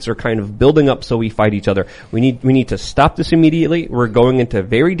ruling elites are kind of building up so we fight each other. We need to stop this immediately. We're going into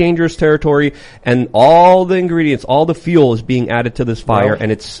very dangerous territory, and all the ingredients, all the fuel is being added to this fire,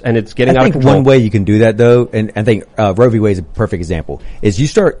 and it's getting out of control. One way you can do that, though, and I think Roe v. Wade is a perfect example, is you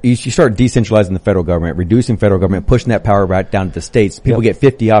start decentralizing decentralizing the federal government, reducing federal government, pushing that power right down to the states. People get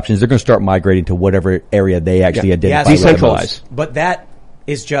 50 options. They're going to start migrating to whatever area they actually identify. Yes, decentralize. But that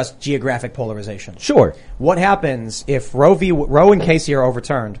is just geographic polarization. Sure. What happens if Roe and Casey are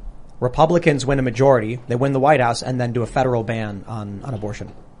overturned? Republicans win a majority, they win the White House, and then do a federal ban on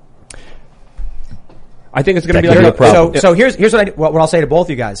abortion. I think it's going to be like a problem. So here's what I'll say to both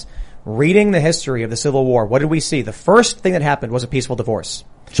you guys. Reading the history of the Civil War, what did we see? The first thing that happened was a peaceful divorce.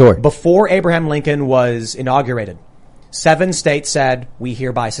 Sure. Before Abraham Lincoln was inaugurated, 7 states said, we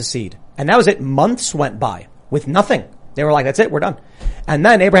hereby secede. And that was it. Months went by with nothing. They were like, that's it, we're done. And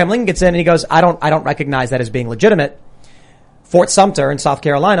then Abraham Lincoln gets in and he goes, I don't recognize that as being legitimate. Fort Sumter in South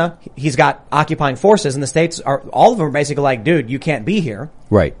Carolina, he's got occupying forces, and the states all of them are basically like, dude, you can't be here.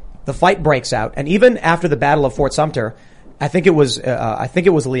 Right. The fight breaks out, and even after the Battle of Fort Sumter, I think it was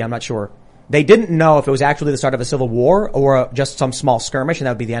Lee, I'm not sure. They didn't know if it was actually the start of a civil war or just some small skirmish, and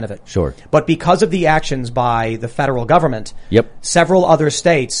that would be the end of it. Sure. But because of the actions by the federal government, several other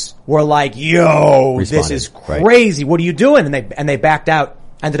states were like, yo, this is crazy. Right. What are you doing? And they backed out,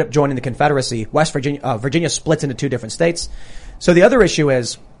 ended up joining the Confederacy. West Virginia, Virginia splits into 2 different states. So the other issue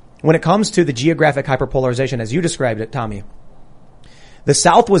is, when it comes to the geographic hyperpolarization, as you described it, Tommy, the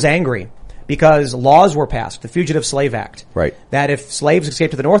South was angry because laws were passed, the Fugitive Slave Act. Right. That if slaves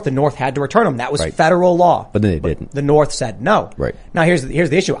escaped to the North had to return them. That was federal law. But then they didn't. The North said no. Right. Now here's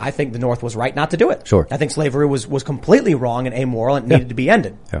the issue. I think the North was right not to do it. Sure. I think slavery was completely wrong and amoral and needed to be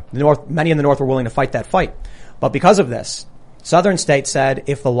ended. Yeah. Many in the North were willing to fight that fight. But because of this, Southern states said,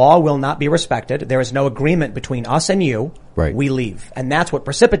 if the law will not be respected, there is no agreement between us and you, we leave. And that's what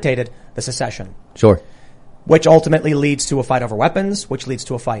precipitated the secession. Sure. Which ultimately leads to a fight over weapons, which leads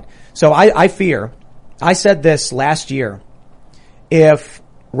to a fight. So I fear, I said this last year, if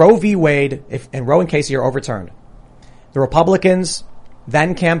Roe v. Wade and Roe and Casey are overturned, the Republicans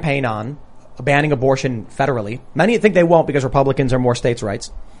then campaign on banning abortion federally. Many think they won't because Republicans are more states'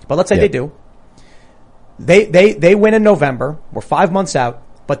 rights. But let's say they do. They win in November. We're 5 months out,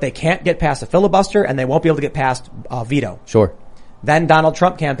 but they can't get past a filibuster and they won't be able to get past veto. Sure. Then Donald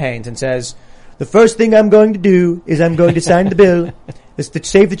Trump campaigns and says, the first thing I'm going to do is I'm going to sign the bill. It's the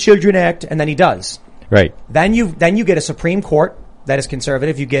Save the Children Act. And then he does. Right. Then you get a Supreme Court that is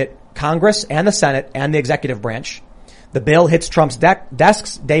conservative. You get Congress and the Senate and the executive branch. The bill hits Trump's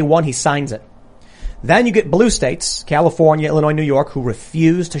desks day one. He signs it. Then you get blue states, California, Illinois, New York, who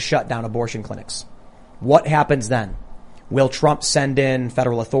refuse to shut down abortion clinics. What happens then? Will Trump send in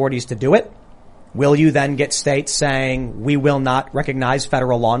federal authorities to do it? Will you then get states saying we will not recognize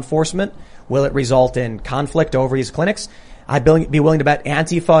federal law enforcement? Will it result in conflict over these clinics? I'd be willing to bet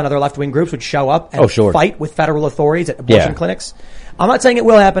Antifa and other left-wing groups would show up and fight with federal authorities at abortion clinics. I'm not saying it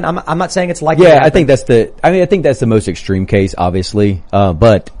will happen. I'm not saying it's likely to happen. I think that's the most extreme case, obviously.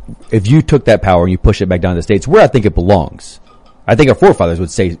 But if you took that power and you push it back down to the states, where I think it belongs, I think our forefathers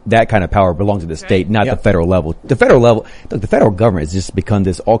would say that kind of power belongs to the state, not the federal level. The federal level, look, the federal government has just become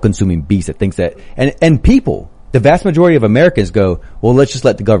this all-consuming beast that thinks that, and people, the vast majority of Americans go, well, let's just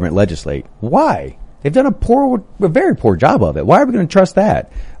let the government legislate. Why? They've done a very poor job of it. Why are we going to trust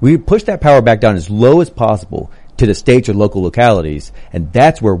that? We push that power back down as low as possible to the states or local localities, and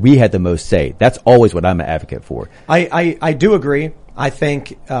that's where we had the most say. That's always what I'm an advocate for. I do agree. I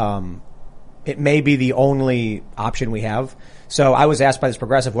think it may be the only option we have. So I was asked by this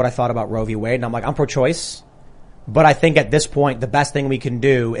progressive what I thought about Roe v. Wade, and I'm like, I'm pro-choice. But I think at this point, the best thing we can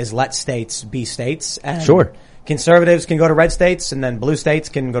do is let states be states. And conservatives can go to red states, and then blue states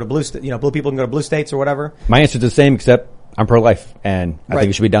can go to blue people can go to blue states or whatever. My answer is the same, except I'm pro-life, and I think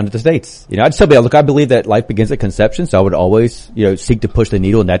it should be down to the states. I just tell people, look, I believe that life begins at conception, so I would always, seek to push the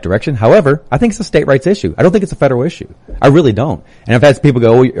needle in that direction. However, I think it's a state rights issue. I don't think it's a federal issue. I really don't. And I've had people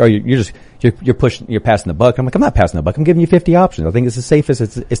go, oh, you're passing the buck. I'm like, I'm not passing the buck. I'm giving you 50 options. I think it's the safest,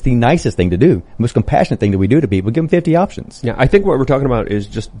 it's the nicest thing to do. The most compassionate thing that we do to people. Give them 50 options. Yeah, I think what we're talking about is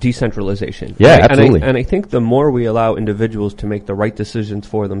just decentralization. Yeah, right? Absolutely. And I think the more we allow individuals to make the right decisions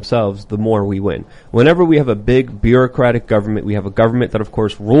for themselves, the more we win. Whenever we have a big bureaucratic government, we have a government that, of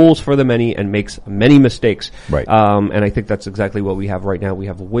course, rules for the many and makes many mistakes. Right. And I think that's exactly what we have right now. We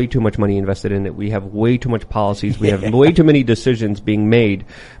have way too much money invested in it. We have way too much policies. We have way too many decisions being made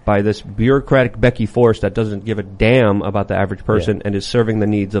by this bureaucratic Becky Force that doesn't give a damn about the average person and is serving the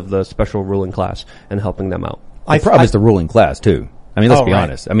needs of the special ruling class and helping them out. The problem is the ruling class too. I mean, let's be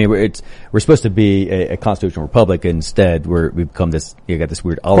honest. I mean, we're supposed to be a constitutional republic. Instead, we've become this. You got this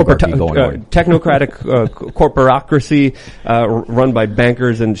weird oligarchy going on. Technocratic corporatocracy run by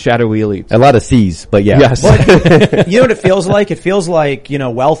bankers and shadowy elites. A lot of C's, but yeah. Yes. But, you know what it feels like? It feels like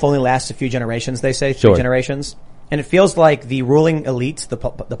wealth only lasts a few generations. They say 3 generations. And it feels like the ruling elites, the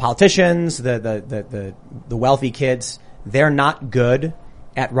politicians, the wealthy kids, they're not good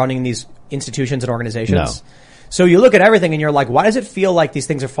at running these institutions and organizations. No. So you look at everything and you're like, why does it feel like these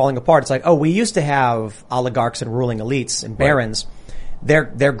things are falling apart? It's like, oh, we used to have oligarchs and ruling elites and barons.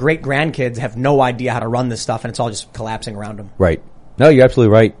 Right. Their great grandkids have no idea how to run this stuff, and it's all just collapsing around them. Right. No, you're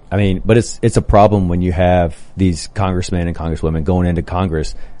absolutely right. I mean, but it's a problem when you have these congressmen and congresswomen going into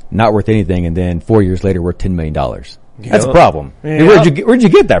Congress not worth anything, and then 4 years later worth $10 million. That's a problem. Yeah. Where'd you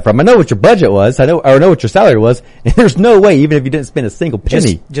get that from? I know what your budget was. I know what your salary was. And there's no way, even if you didn't spend a single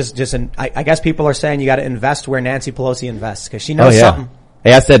penny. I guess people are saying you got to invest where Nancy Pelosi invests because she knows something.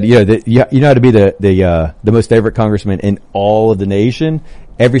 Hey, I said, you know how to be the most favorite congressman in all of the nation.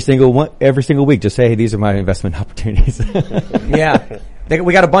 Every single week, just say, hey, these are my investment opportunities. Yeah.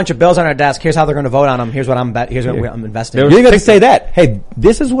 We got a bunch of bills on our desk. Here's how they're going to vote on them. Here's what I'm investing in. You're going to say that. Hey,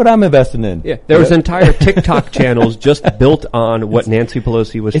 this is what I'm investing in. Yeah. There was entire TikTok channels just built on what Nancy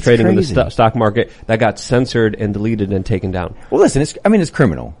Pelosi was trading crazy. In the stock market that got censored and deleted and taken down. Well, listen, it's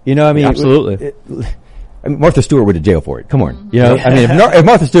criminal. You know, I mean, absolutely. Martha Stewart went to jail for it. Come on. You know, I mean, if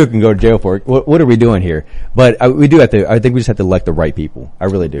Martha Stewart can go to jail for it, what are we doing here? But I think we just have to elect the right people. I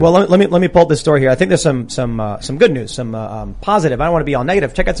really do. Well, let me pull up this story here. I think there's some good news, some positive. I don't want to be all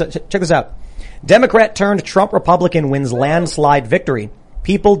negative. Check this out. Democrat turned Trump Republican wins landslide victory.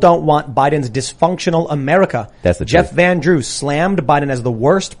 People don't want Biden's dysfunctional America. That's the Jeff truth. Van Drew slammed Biden as the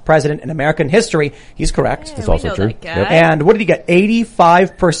worst president in American history. He's correct. Yeah, that's also true. Yep. And what did he get?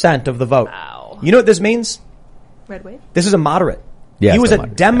 85% of the vote. Wow. You know what this means? Red wave? This is a moderate. Yeah, he was a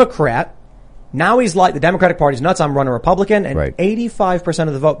Democrat. Now he's like, the Democratic Party's nuts. I'm running Republican. And 85%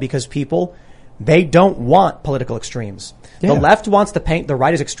 of the vote because people, they don't want political extremes. Yeah. The left wants to paint the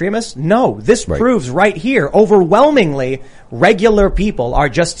right as extremists. No, this proves right here, overwhelmingly, regular people are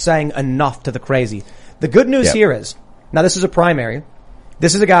just saying enough to the crazy. The good news here is, now this is a primary.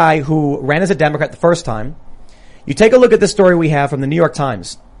 This is a guy who ran as a Democrat the first time. You take a look at this story we have from the New York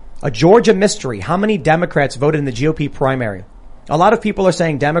Times. A Georgia mystery. How many Democrats voted in the GOP primary? A lot of people are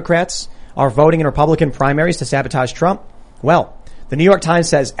saying Democrats are voting in Republican primaries to sabotage Trump. Well, the New York Times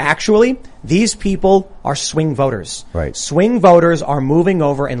says, actually, these people are swing voters. Right. Swing voters are moving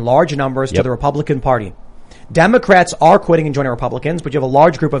over in large numbers to the Republican Party. Democrats are quitting and joining Republicans, but you have a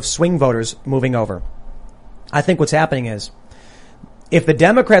large group of swing voters moving over. I think what's happening is, if the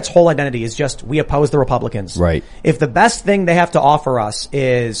Democrats' whole identity is just, we oppose the Republicans. Right. If the best thing they have to offer us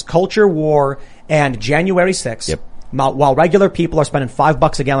is culture war and January 6th, while regular people are spending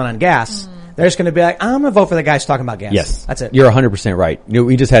 $5 a gallon on gas, they're just going to be like, I'm going to vote for the guys talking about gas. Yes. That's it. You're 100% right. You know,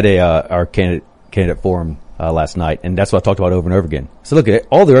 we just had our candidate forum, last night, and that's what I talked about over and over again. So look,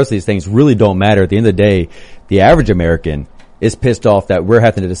 all the rest of these things really don't matter. At the end of the day, the average American is pissed off that we're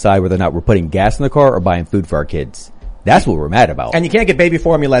having to decide whether or not we're putting gas in the car or buying food for our kids. That's what we're mad about. And you can't get baby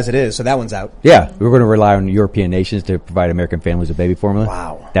formula as it is, so that one's out. Yeah, we're going to rely on European nations to provide American families with baby formula.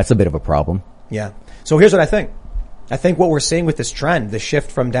 Wow. That's a bit of a problem. Yeah. So here's what I think. I think what we're seeing with this trend, the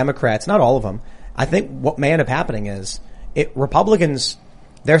shift from Democrats, not all of them, I think what may end up happening is Republicans,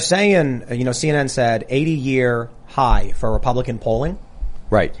 they're saying, CNN said 80-year high for Republican polling.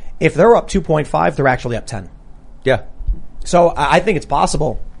 Right. If they're up 2.5, they're actually up 10. Yeah. So I think it's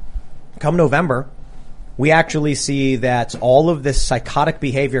possible come November, we actually see that all of this psychotic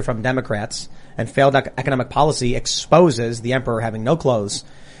behavior from Democrats and failed economic policy exposes the emperor having no clothes.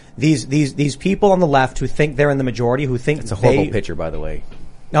 These people on the left who think they're in the majority, who think it's a horrible picture, by the way.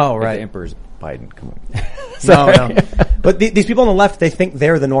 Oh, right. The emperor's Biden. Come No. on. But these people on the left, they think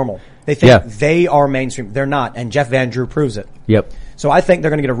they're the normal. They think they are mainstream. They're not. And Jeff Van Drew proves it. Yep. So I think they're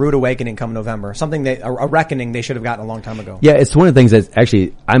going to get a rude awakening come November. A reckoning they should have gotten a long time ago. Yeah, it's one of the things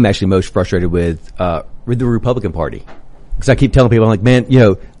that I'm actually most frustrated with the Republican Party. Because I keep telling people, I'm like, man,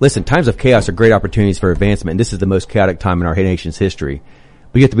 listen, times of chaos are great opportunities for advancement. And this is the most chaotic time in our nation's history.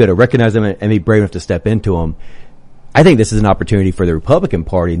 But you have to be able to recognize them and be brave enough to step into them. I think this is an opportunity for the Republican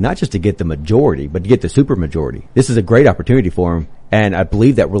Party, not just to get the majority, but to get the supermajority. This is a great opportunity for them. And I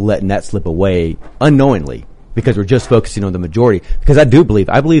believe that we're letting that slip away unknowingly, because we're just focusing on the majority. Because I believe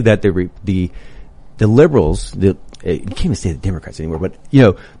that the liberals, you can't even say the Democrats anymore, but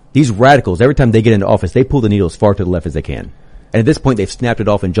these radicals, every time they get into office, they pull the needle as far to the left as they can. And at this point, they've snapped it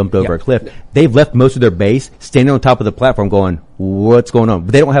off and jumped over a cliff. They've left most of their base standing on top of the platform going, what's going on?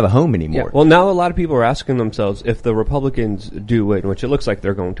 But they don't have a home anymore. Yeah. Well, now a lot of people are asking themselves, if the Republicans do win, which it looks like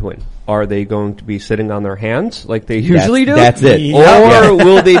they're going to win, are they going to be sitting on their hands like they usually do? That's it. Or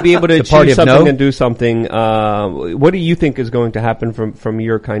will they be able to achieve something no? and do something? What do you think is going to happen from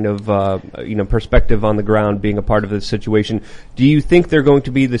your kind of perspective on the ground, being a part of this situation? Do you think they're going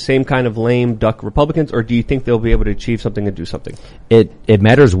to be the same kind of lame duck Republicans, or do you think they'll be able to achieve something and do something? It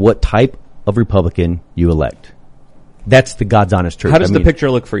matters what type of Republican you elect. That's the God's honest truth. How does the picture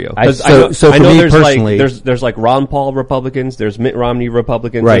look for you? I know there's personally, there's like Ron Paul Republicans, there's Mitt Romney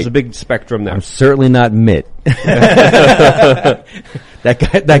Republicans. Right. There's a big spectrum there. I'm certainly not Mitt. that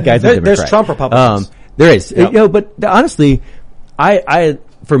guy's a Democrat. There's Trump Republicans. There is, but honestly,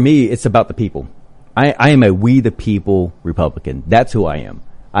 for me, it's about the people. I am a we the people Republican. That's who I am.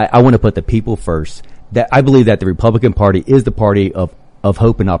 I want to put the people first. That I believe that the Republican Party is the party of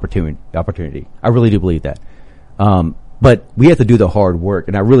hope and opportunity. I really do believe that. But we have to do the hard work,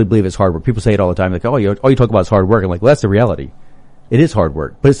 and I really believe it's hard work. People say it all the time, like, all you talk about is hard work. I'm like, well, that's the reality. It is hard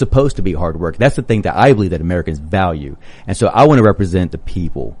work, but it's supposed to be hard work. That's the thing that I believe that Americans value. And so I want to represent the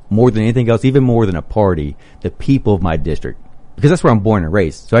people more than anything else, even more than a party, the people of my district, because that's where I'm born and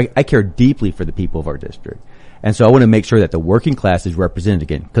raised. So I care deeply for the people of our district. And so I want to make sure that the working class is represented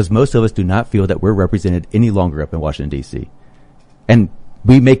again, because most of us do not feel that we're represented any longer up in Washington, D.C. And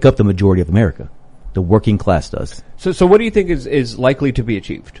we make up the majority of America. The working class does. So what do you think is likely to be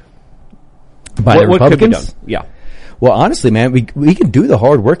achieved? By the Republicans? What could be done? Yeah. Well, honestly, man, we can do the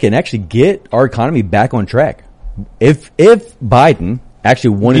hard work and actually get our economy back on track. If Biden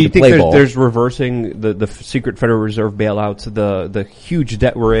actually wanted to play ball. Do you think there's reversing the secret Federal Reserve bailouts, the huge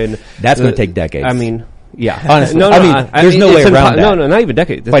debt we're in? That's going to take decades. I mean, yeah. Honestly. There's no way around that. No, not even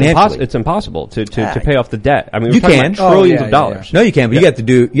decades. It's impossible to pay off the debt. I mean, you can. Trillions of dollars. Yeah. No, you can, but you have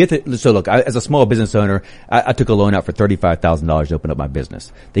to so look, as a small business owner, I took a loan out for $35,000 to open up my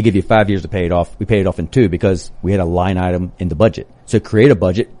business. They give you 5 years to pay it off. We paid it off in 2 because we had a line item in the budget. So create a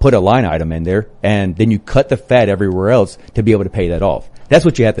budget, put a line item in there, and then you cut the fat everywhere else to be able to pay that off. That's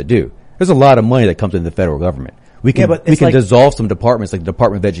what you have to do. There's a lot of money that comes into the federal government. We can dissolve some departments like the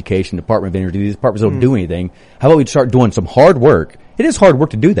Department of Education, Department of Energy. These departments don't do anything. How about we start doing some hard work? It is hard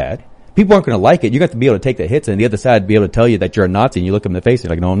work to do that. People aren't going to like it. You got to be able to take the hits, and the other side be able to tell you that you're a Nazi, and you look them in the face and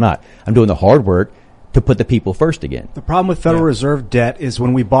you're like, no, I'm not. I'm doing the hard work to put the people first again. The problem with Federal Reserve debt is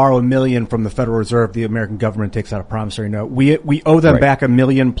when we borrow $1 million from the Federal Reserve, the American government takes out a promissory note. We owe them back $1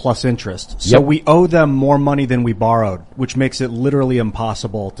 million plus interest. So we owe them more money than we borrowed, which makes it literally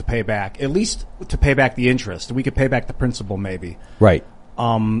impossible to pay back. At least to pay back the interest. We could pay back the principal maybe. Right.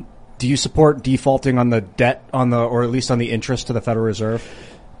 Do you support defaulting on the debt or at least on the interest to the Federal Reserve?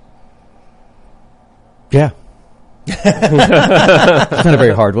 Yeah. It's not a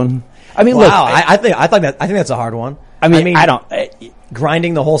very hard one. I mean, wow, look, I think that's a hard one. I mean, I don't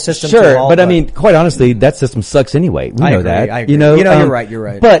grinding the whole system. Sure, but I mean, quite honestly, that system sucks anyway. We know that. I agree. You're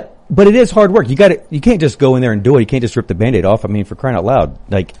right. But it is hard work. You can't just go in there and do it. You can't just rip the Band-Aid off. I mean, for crying out loud,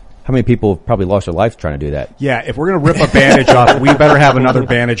 like, how many people have probably lost their lives trying to do that? Yeah, if we're going to rip a bandage off, we better have another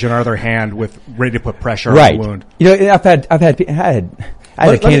bandage in our other hand ready to put pressure on the wound. You know, I've had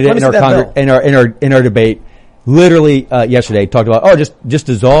a candidate in our debate. Literally yesterday talked about just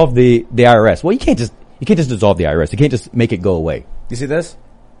dissolve the IRS. Well, you can't just dissolve the IRS. You can't just make it go away. You see this?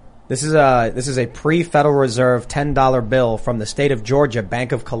 This is a pre-Federal Reserve $10 bill from the state of Georgia,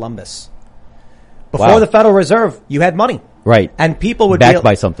 Bank of Columbus. Before the Federal Reserve, you had money. Right. And people would backed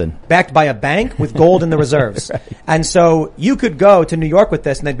by something. Backed by a bank with gold in the reserves. Right. And so you could go to New York with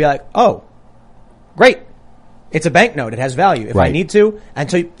this and they'd be like, "Oh, great. It's a banknote. It has value if I need to." And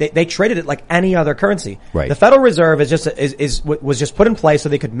so they traded it like any other currency. Right. The Federal Reserve was just put in place so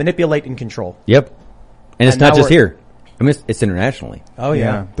they could manipulate and control. Yep. And it's not just here. I mean, it's internationally. Oh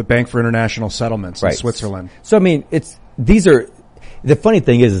yeah. The Bank for International Settlements in Switzerland. So I mean, the funny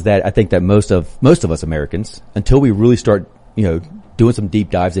thing is that I think that most of us Americans, until we really start, doing some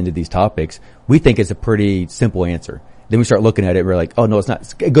deep dives into these topics, we think it's a pretty simple answer. Then we start looking at it and we're like, oh no, it's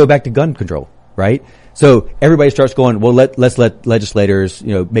not. Go back to gun control, right? So everybody starts going, well, let's let legislators,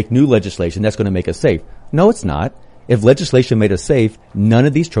 make new legislation that's going to make us safe. No, it's not. If legislation made us safe, none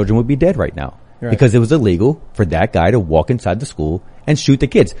of these children would be dead right now. Right. Because it was illegal for that guy to walk inside the school and shoot the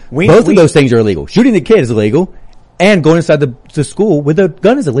kids. Both of those things are illegal. Shooting the kid is illegal. And going inside the school with a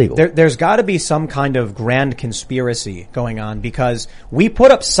gun is illegal. There's got to be some kind of grand conspiracy going on because we put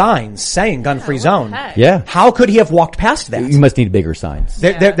up signs saying gun-free zone. Yeah. How could he have walked past that? You must need bigger signs.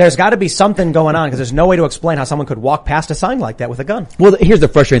 There's got to be something going on because there's no way to explain how someone could walk past a sign like that with a gun. Well, here's the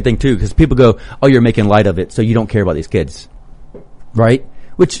frustrating thing too, because people go, "Oh, you're making light of it, so you don't care about these kids," right?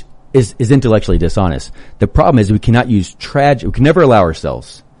 Which is intellectually dishonest. The problem is we cannot use tragedy. We can never allow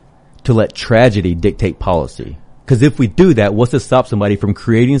ourselves to let tragedy dictate policy. Because if we do that, what's to stop somebody from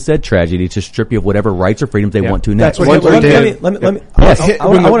creating said tragedy to strip you of whatever rights or freedoms they want to next? That's what Hitler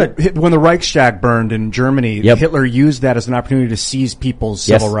did. When the Reichstag burned in Germany, Hitler used that as an opportunity to seize people's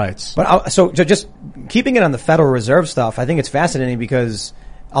civil rights. But so just keeping it on the Federal Reserve stuff, I think it's fascinating because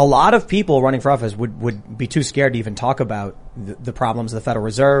a lot of people running for office would be too scared to even talk about the problems of the Federal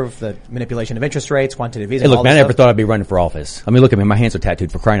Reserve, the manipulation of interest rates, quantitative easing. Hey, look, man, I never thought I'd be running for office. I mean, look at me. My hands are tattooed,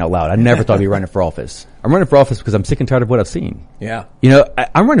 for crying out loud. I never thought I'd be running for office. I'm running for office because I'm sick and tired of what I've seen. Yeah. You know,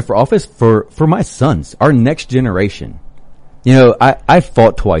 I'm running for office for my sons, our next generation. You know, I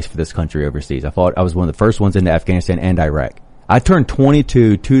fought twice for this country overseas. I was one of the first ones into Afghanistan and Iraq. I turned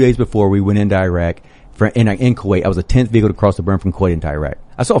 22 2 days before we went into Iraq. In Kuwait, I was the 10th vehicle to cross the berm from Kuwait into Iraq.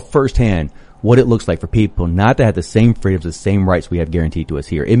 I saw firsthand what it looks like for people not to have the same freedoms, the same rights we have guaranteed to us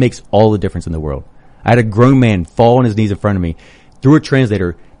here. It makes all the difference in the world. I had a grown man fall on his knees in front of me, through a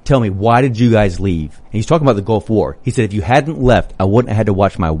translator, tell me, why did you guys leave? And he's talking about the Gulf War. He said, if you hadn't left, I wouldn't have had to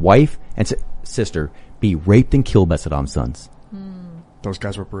watch my wife and sister be raped and killed by Saddam's sons. Those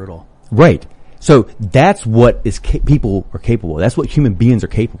guys were brutal. Right. So that's what people are capable of. That's what human beings are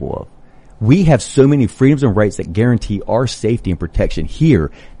capable of. We have so many freedoms and rights that guarantee our safety and protection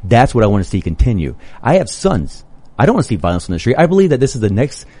here. That's what I want to see continue. I have sons. I don't want to see violence on the street. I believe that this is the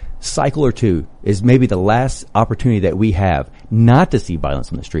next cycle or two, is maybe the last opportunity that we have not to see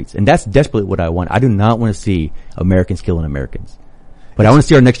violence on the streets. And that's desperately what I want. I do not want to see Americans killing Americans. But I want to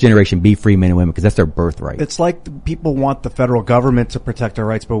see our next generation be free men and women because that's their birthright. It's like people want the federal government to protect our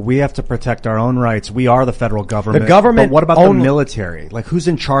rights, but we have to protect our own rights. We are the federal government. The government. But what about the military? Like, who's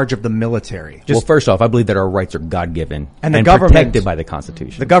in charge of the military? Well, first off, I believe that our rights are God-given and the government, protected by the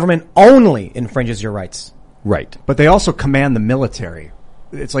Constitution. The government only infringes your rights. Right. But they also command the military.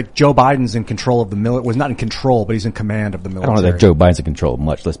 It's like Joe Biden's in control of the military. Well, he's not in control, but he's in command of the military. I don't know that Joe Biden's in control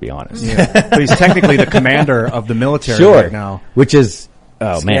much, let's be honest. Yeah. But he's technically the commander of the military right now. Which is...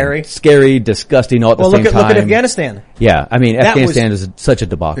 Oh, scary. Man. Scary, disgusting, all at the same time. Look at Afghanistan. Yeah, I mean, Afghanistan is such a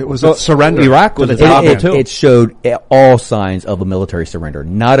debacle. It was a surrender. Iraq was a debacle, too. It showed all signs of a military surrender,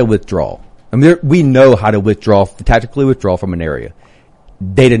 not a withdrawal. I mean, we know how to tactically withdraw from an area.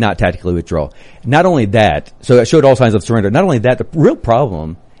 They did not tactically withdraw. Not only that, so it showed all signs of surrender. Not only that, the real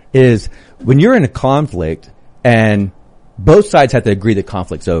problem is when you're in a conflict and both sides have to agree that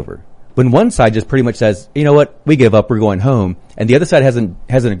conflict's over. When one side just pretty much says, you know what, we give up, we're going home, and the other side hasn't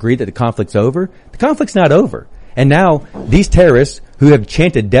agreed that the conflict's over, the conflict's not over. And now these terrorists who have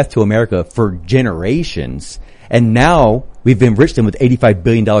chanted death to America for generations, and now we've enriched them with $85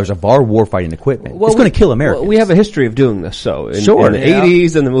 billion of our warfighting equipment. Well, it's going to kill Americans. Well, we have a history of doing this, so. In the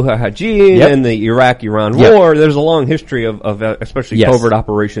 80s and the Mujahideen and the Iraq-Iran war, there's a long history of especially covert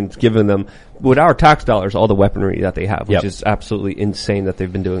operations giving them, with our tax dollars, all the weaponry that they have, which is absolutely insane that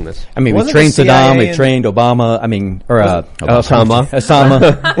they've been doing this. I mean, we trained Saddam, we trained Obama,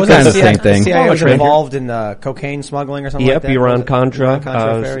 Osama. Was kind of the same thing. CIA was involved in cocaine smuggling or something like that?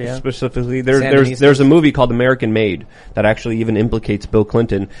 Iran-Contra, specifically. There's a movie called American Made that actually even implicates Bill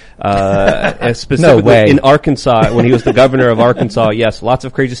Clinton, specifically in Arkansas when he was the governor of Arkansas. Yes, lots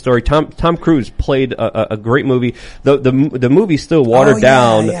of crazy story. Tom Cruise played a great movie. The movie's still watered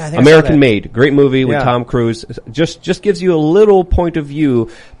down. American Made, great movie with Tom Cruise. Just gives you a little point of view,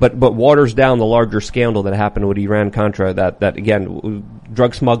 but waters down the larger scandal that happened with Iran-Contra. That again,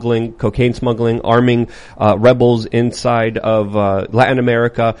 drug smuggling, cocaine smuggling, arming rebels inside of Latin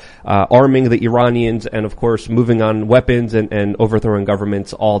America, arming the Iranians, and of course moving on weapons and overthrowing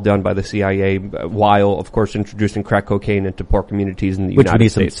governments, all done by the CIA, while of course introducing crack cocaine into poor communities in the United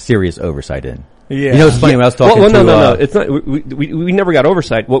States. Which we need some serious oversight in. Yeah. You know, it's funny when I was talking No. It's not. We never got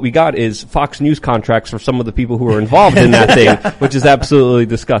oversight. What we got is Fox News contracts for some of the people who are involved in that thing, which is absolutely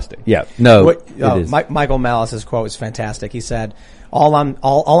disgusting. Yeah. No. Michael Malice's quote is fantastic. He said, all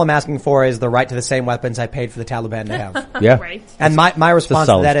I'm asking for is the right to the same weapons I paid for the Taliban to have. Yeah. Right. And my response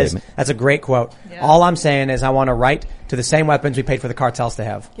to that statement. is, that's a great quote. Yeah. All I'm saying is I want a right to the same weapons we paid for the cartels to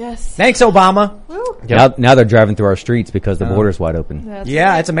have. Yes. Thanks, Obama. Woo. Now they're driving through our streets because the border's wide open.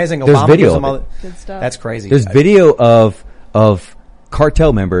 It's amazing. There's Obama video gives of it. Good stuff. That's crazy. There's video of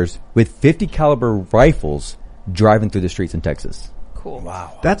cartel members with 50 caliber rifles driving through the streets in Texas. Cool.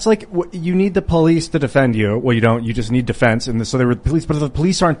 Wow. That's like, you need the police to defend you. Well, you don't. You just need defense. And so there were police, but if the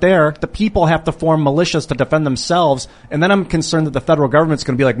police aren't there, the people have to form militias to defend themselves. And then I'm concerned that the federal government's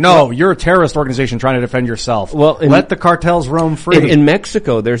going to be like, no, you're a terrorist organization trying to defend yourself. Well, let the cartels roam free. In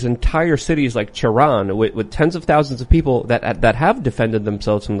Mexico, there's entire cities like Cherán with tens of thousands of people that have defended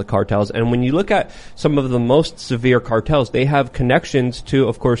themselves from the cartels. And when you look at some of the most severe cartels, they have connections to,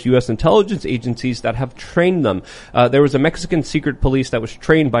 of course, U.S. intelligence agencies that have trained them. There was a Mexican secret police that was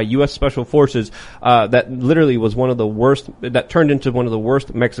trained by U.S. Special Forces that literally was one of the worst, that turned into one of the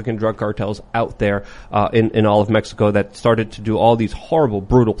worst Mexican drug cartels out there in all of Mexico, that started to do all these horrible,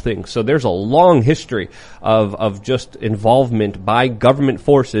 brutal things. So there's a long history of just involvement by government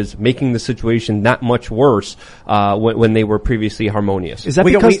forces making the situation that much worse when they were previously harmonious. Is that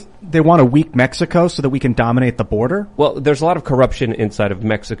because they want a weak Mexico so that we can dominate the border? Well, there's a lot of corruption inside of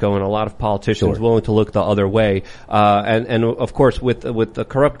Mexico and a lot of politicians willing to look the other way. And of course, with the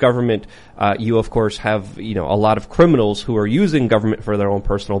corrupt government, you of course have, a lot of criminals who are using government for their own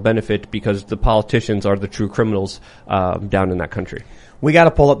personal benefit, because the politicians are the true criminals down in that country. We got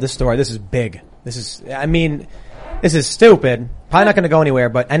to pull up this story. This is big. This is stupid. Probably not going to go anywhere,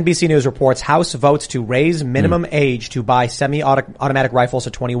 but NBC News reports House votes to raise minimum age to buy semi-automatic rifles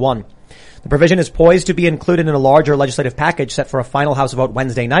to 21. The provision is poised to be included in a larger legislative package set for a final House vote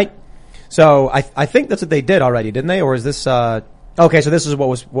Wednesday night. So I think that's what they did already, didn't they? Or is this okay, so this is what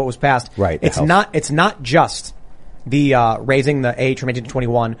was passed. Right. It's not just the raising the age from 18 to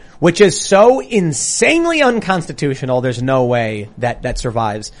 21, which is so insanely unconstitutional. There's no way that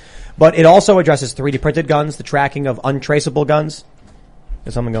survives. But it also addresses 3D printed guns, the tracking of untraceable guns.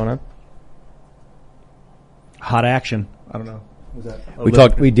 Is something going on? Hot action. I don't know. Was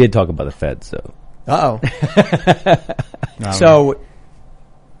that We did talk about the Fed, so. So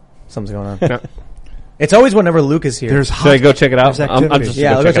something's going on. No. It's always whenever Luke is here. Should I go check it out? I'm just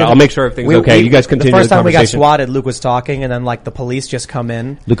yeah, go check it out. I'll make sure everything's okay. You guys continue the first time we got conversation. swatted, Luke was talking, and then the police just come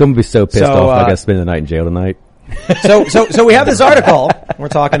in. Luke, I'm gonna be so pissed off. I got to spend the night in jail tonight. So we have this article. We're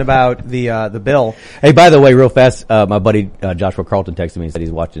talking about the bill. Hey, by the way, real fast, my buddy Joshua Carlton texted me and said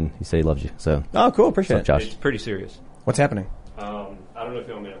he's watching. He said he loves you. So. Oh, cool. Appreciate it, Josh. It's pretty serious. What's happening? I don't know if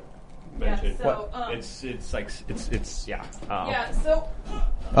you want me to mention. Yeah, so, it's yeah. Yeah. So.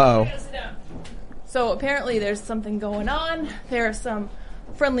 Uh-oh. So apparently there's something going on. There are some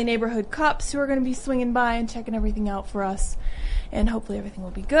friendly neighborhood cops who are going to be swinging by and checking everything out for us. And hopefully everything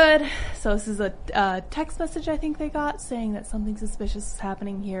will be good. So this is a text message I think they got saying that something suspicious is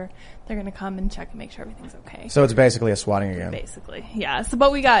happening here. They're going to come and check and make sure everything's okay. So it's basically a swatting again. Basically, yeah. So,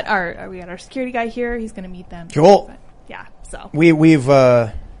 but we got our security guy here. He's going to meet them. Cool. But, yeah. So we've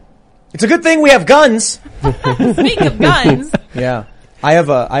it's a good thing we have guns. Speaking of guns, yeah. I have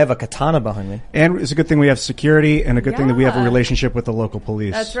a katana behind me. And it's a good thing we have security, and a good thing that we have a relationship with the local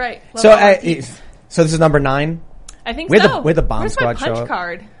police. That's right. So this is number 9. I think we're so. We're the bomb Where's squad my punch show up.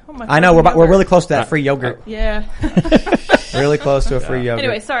 card? Oh my I know we're really close to that free yogurt. Yeah. Really close to a free yogurt.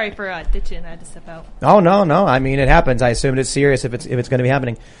 Anyway, sorry for ditching. I had to step out. Oh no. I mean, it happens. I assumed it's serious if it's going to be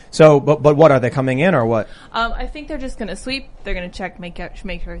happening. So, but what are they coming in or what? I think they're just going to sweep. They're going to check, make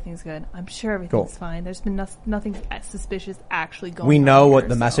sure everything's good. I'm sure everything's fine. There's been nothing suspicious actually going on. We know here, what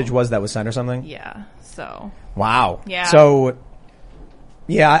the message was that was sent or something. Yeah. So. Wow. Yeah. So.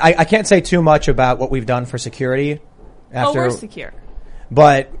 Yeah, I can't say too much about what we've done for security. We're secure.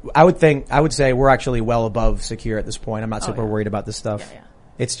 But I would say we're actually well above secure at this point. I'm not super worried about this stuff. Yeah.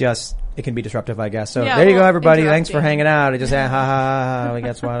 It's just, it can be disruptive, I guess. So there you go, everybody. Thanks for hanging out. It just, ha ha ha, we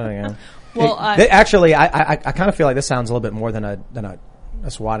got swatted again. Well, actually, I kind of feel like this sounds a little bit more than a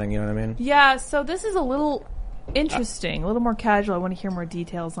swatting, you know what I mean? Yeah, so this is a little interesting, a little more casual. I want to hear more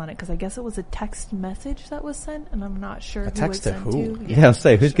details on it because I guess it was a text message that was sent, and I'm not sure who text it to was who? sent to. Yeah, I'll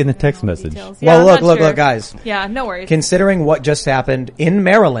say, who's getting the text message? Yeah, well, look, guys. Yeah, no worries. Considering what just happened in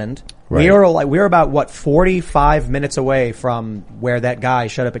Maryland, right. we're about 45 minutes away from where that guy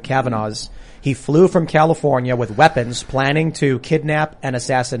showed up at Kavanaugh's. He flew from California with weapons, planning to kidnap and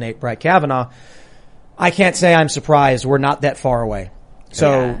assassinate Brett Kavanaugh. I can't say I'm surprised. We're not that far away.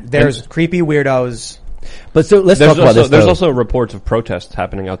 So there's creepy weirdos. But so let's talk about this. There's also reports of protests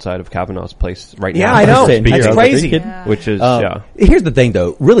happening outside of Kavanaugh's place right now. Yeah, I know. That's crazy. Yeah. Which is, Here's the thing,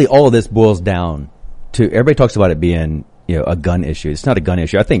 though. Really, all of this boils down to everybody talks about it being, a gun issue. It's not a gun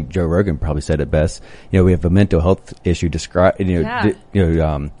issue. I think Joe Rogan probably said it best. We have a mental health issue kind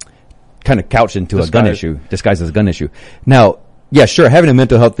of couched into a gun issue, disguised as a gun issue. Now, yeah, sure, having a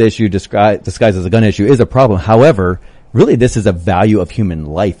mental health issue disguised as a gun issue is a problem. However, really, this is a value of human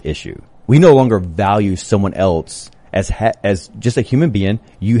life issue. We no longer value someone else As just a human being,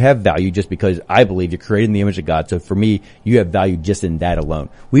 you have value just because I believe you're created in the image of God. So for me, you have value just in that alone.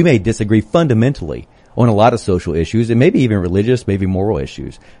 We may disagree fundamentally on a lot of social issues and maybe even religious, maybe moral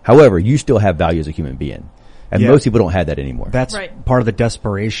issues. However, you still have value as a human being. And most people don't have that anymore. That's part of the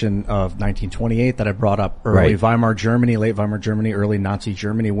desperation of 1928 that I brought up early Weimar Germany, late Weimar Germany, early Nazi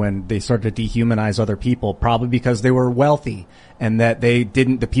Germany, when they started to dehumanize other people, probably because they were wealthy and that the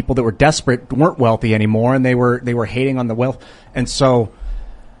people that were desperate weren't wealthy anymore, and they were hating on the wealth. And so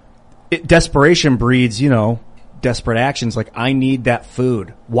desperation breeds, desperate actions. Like, I need that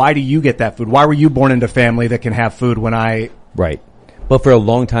food. Why do you get that food? Why were you born into a family that can have food when I... Right. But for a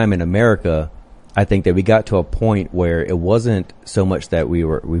long time in America, I think that we got to a point where it wasn't so much that we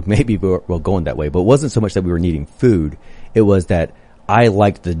were going that way, but it wasn't so much that we were needing food. It was that I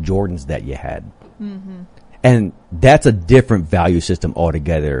liked the Jordans that you had. Mm-hmm. And that's a different value system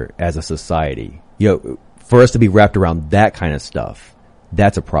altogether as a society. For us to be wrapped around that kind of stuff,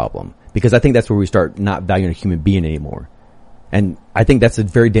 that's a problem. Because I think that's where we start not valuing a human being anymore. And I think that's a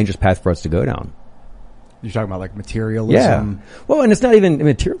very dangerous path for us to go down. You're talking about like materialism? Yeah. Well, and it's not even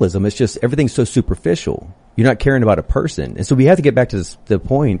materialism. It's just everything's so superficial. You're not caring about a person. And so we have to get back to the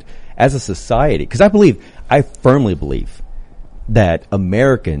point as a society. Because I firmly believe that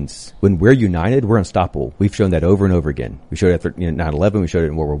Americans, when we're united, we're unstoppable. We've shown that over and over again. We showed it after 9/11. We showed it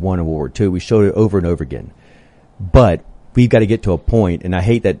in World War I and World War II. We showed it over and over again. But we've got to get to a point, and I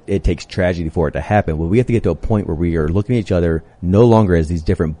hate that it takes tragedy for it to happen, but we have to get to a point where we are looking at each other no longer as these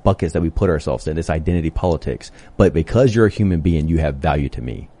different buckets that we put ourselves in, this identity politics. But because you're a human being, you have value to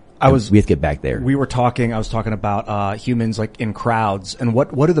me. We have to get back there. I was talking about humans like in crowds, and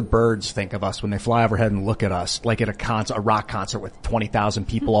what do the birds think of us when they fly overhead and look at us, like at a rock concert with 20,000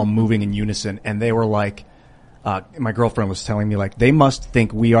 people all moving in unison, and they were like, my girlfriend was telling me, like, they must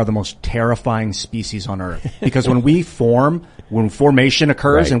think we are the most terrifying species on earth. Because when formation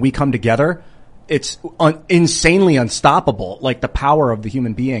occurs and we come together, it's insanely unstoppable, like the power of the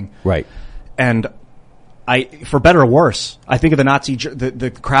human being. Right. And for better or worse, I think of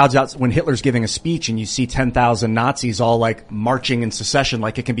the crowds out when Hitler's giving a speech and you see 10,000 Nazis all like marching in secession,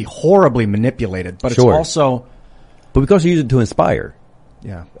 like it can be horribly manipulated, but it's also. But we can also use it to inspire.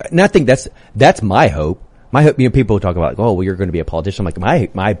 Yeah. And I think that's my hope. My hope, people talk about, you're going to be a politician. I'm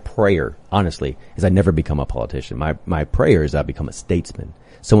like, my prayer, honestly, is I never become a politician. My prayer is I become a statesman,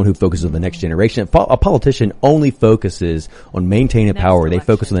 someone who focuses on the next generation. A politician only focuses on maintaining power. They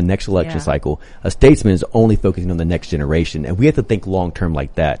focus on the next election cycle. A statesman is only focusing on the next generation. And we have to think long term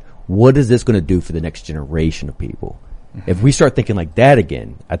like that. What is this going to do for the next generation of people? Mm-hmm. If we start thinking like that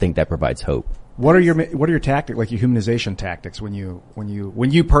again, I think that provides hope. What are your tactics, like your humanization tactics, when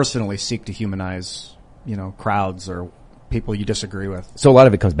you personally seek to humanize crowds or people you disagree with? So a lot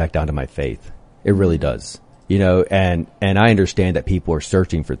of it comes back down to my faith. It really does. And I understand that people are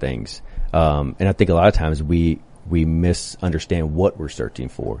searching for things. And I think a lot of times we misunderstand what we're searching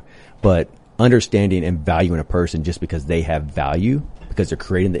for. But understanding and valuing a person just because they have value, because they're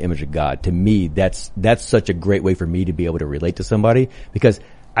creating the image of God, to me, that's such a great way for me to be able to relate to somebody, because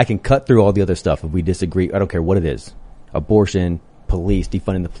I can cut through all the other stuff if we disagree. I don't care what it is. Abortion, police,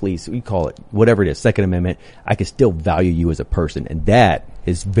 defunding the police, we call it whatever it is, Second Amendment. I can still value you as a person, and that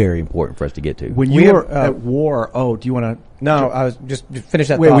is very important for us to get to. When you were at war, do you want to? No, I was just finish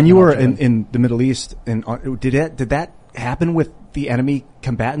that. Wait, when you were in the Middle East, did that happen with the enemy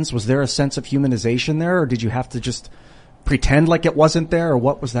combatants? Was there a sense of humanization there, or did you have to just pretend like it wasn't there, or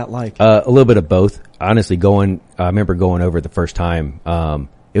what was that like? A little bit of both. Honestly, I remember going over it the first time.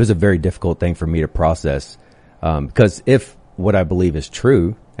 It was a very difficult thing for me to process, because if what I believe is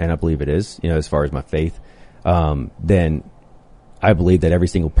true, and I believe it is, as far as my faith, then I believe that every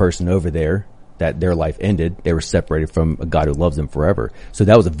single person over there, that their life ended, they were separated from a God who loves them forever. So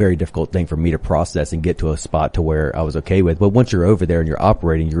that was a very difficult thing for me to process and get to a spot to where I was okay with. But once you're over there and you're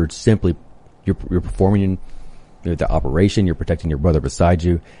operating, you're performing the operation, you're protecting your brother beside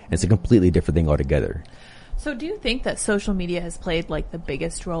you, and it's a completely different thing altogether. So do you think that social media has played like the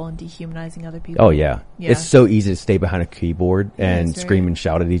biggest role in dehumanizing other people? Oh yeah. It's so easy to stay behind a keyboard and scream and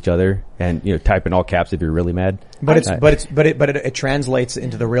shout at each other, and type in all caps if you're really mad. But it translates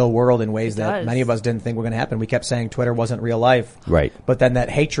into the real world in ways that many of us didn't think were going to happen. We kept saying Twitter wasn't real life, right? But then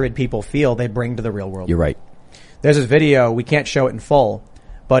that hatred people feel, they bring to the real world. You're right. There's this video, we can't show it in full,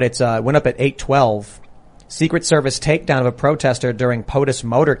 but it's went up at 8:12. Secret Service takedown of a protester during POTUS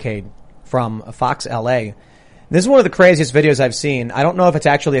motorcade from Fox LA. This is one of the craziest videos I've seen. I don't know if it's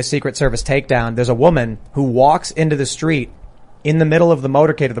actually a Secret Service takedown. There's a woman who walks into the street in the middle of the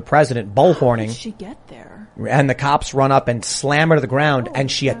motorcade of the president, bullhorning. How did she get there? And the cops run up and slam her to the ground, and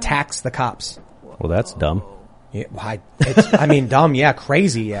she attacks the cops. Well, that's dumb. Yeah, dumb. Yeah,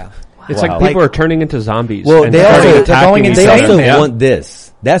 crazy. Yeah. It's like people are turning into zombies. Well, they also Yeah. want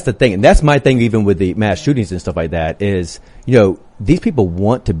this. That's the thing. And that's my thing even with the mass shootings and stuff like that is, these people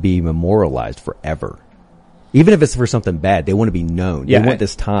want to be memorialized forever. Even if it's for something bad, they want to be known. They want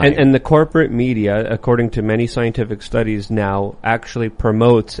this time. And the corporate media, according to many scientific studies now, actually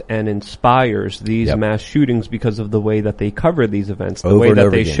promotes and inspires these mass shootings because of the way that they cover these events, the way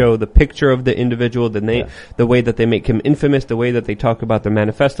that they show the picture of the individual, the way that they make him infamous, the way that they talk about the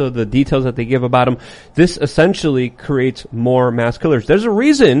manifesto, the details that they give about him. This essentially creates more mass killers. There's a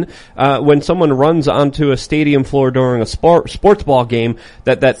reason when someone runs onto a stadium floor during a sports ball game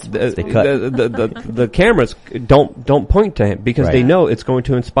that the cameras don't point to him because they know it's going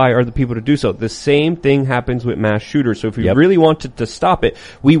to inspire other people to do so. The same thing happens with mass shooters. So if we really wanted to stop it,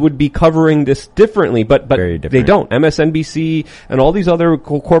 we would be covering this differently, but they don't. MSNBC and all these other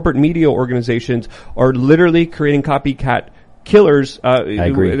corporate media organizations are literally creating copycat killers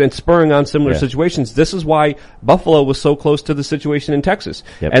and spurring on similar situations. This is why Buffalo was so close to the situation in Texas.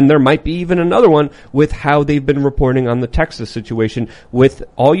 And there might be even another one with how they've been reporting on the Texas situation. With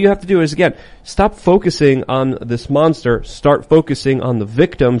all you have to do is, again, stop focusing on this monster, start focusing on the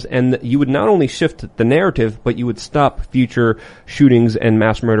victims, and you would not only shift the narrative, but you would stop future shootings and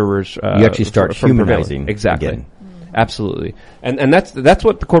mass murderers. You actually start humanizing. Exactly. Again. Absolutely. And that's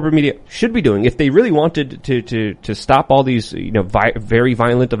what the corporate media should be doing. If they really wanted to stop all these, very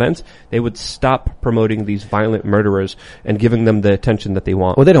violent events, they would stop promoting these violent murderers and giving them the attention that they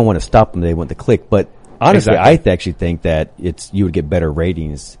want. Well, they don't want to stop them. They want the click. But honestly, I actually think that you would get better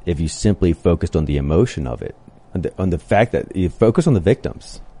ratings if you simply focused on the emotion of it, on the fact that you focus on the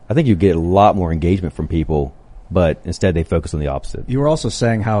victims. I think you get a lot more engagement from people. But instead, they focus on the opposite. You were also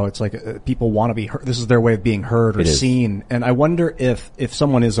saying how it's like people want to be heard. This is their way of being heard or seen. And I wonder if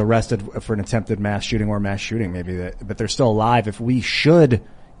someone is arrested for an attempted mass shooting or mass shooting, but they're still alive, if we should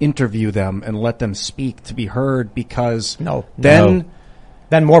interview them and let them speak to be heard, because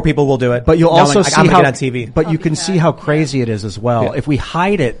then more people will do it. But you'll also see how on TV. But you can see how crazy it is as well. Yeah. If we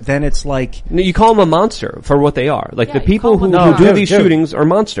hide it, then it's like you call them a monster for what they are. Like the people who do these shootings are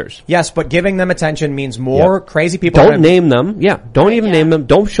monsters. Yes, but giving them attention means more crazy people. Don't name them. Yeah, don't even name them.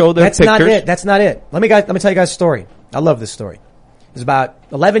 Don't show their pictures. That's not it. Let me tell you guys a story. I love this story. It was about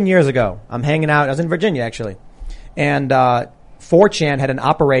 11 years ago. I'm hanging out. I was in Virginia actually, and 4chan had an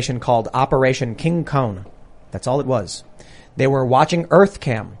operation called Operation King Cone. That's all it was. They were watching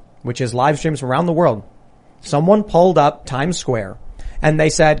EarthCam, which is live streams from around the world. Someone pulled up Times Square and they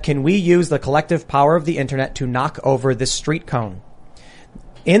said, can we use the collective power of the internet to knock over this street cone?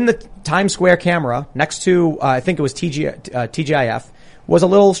 In the Times Square camera, next to, I think it was TGIF, was a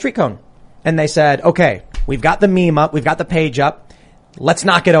little street cone. And they said, okay, we've got the meme up, we've got the page up, let's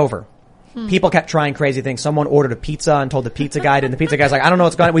knock it over. People kept trying crazy things. Someone ordered a pizza and told the pizza guy, and the pizza guy's like, I don't know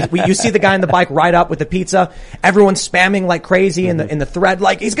what's going on. You see the guy on the bike ride up with the pizza. Everyone's spamming like crazy in the thread,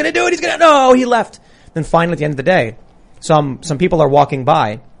 like, he's gonna do it, no, he left. Then finally at the end of the day, some people are walking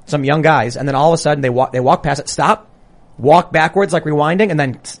by, some young guys, and then all of a sudden they walk past it, stop, walk backwards like rewinding, and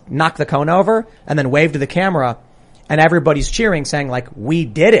then knock the cone over, and then wave to the camera, and everybody's cheering, saying like, we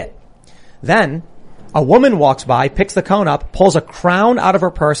did it. Then a woman walks by, picks the cone up, pulls a crown out of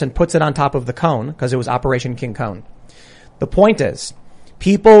her purse and puts it on top of the cone because it was Operation King Cone. The point is,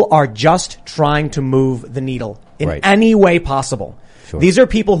 people are just trying to move the needle in any way possible. Sure. These are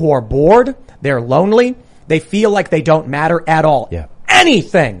people who are bored, they're lonely, they feel like they don't matter at all. Yeah.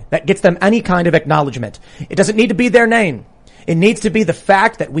 Anything that gets them any kind of acknowledgement. It doesn't need to be their name. It needs to be the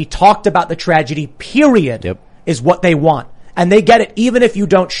fact that we talked about the tragedy, period, is what they want. And they get it even if you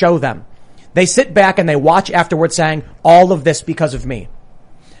don't show them. They sit back and they watch afterwards saying, all of this because of me.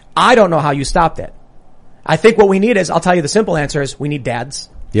 I don't know how you stopped it. I think what we need is, I'll tell you the simple answer is, we need dads.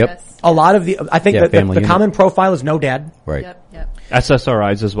 Yep. Yes. A lot of I think that the common profile is no dad. Right. Yep.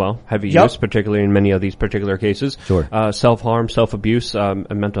 SSRIs as well, heavy use, particularly in many of these particular cases. Sure. Self-harm, self-abuse, and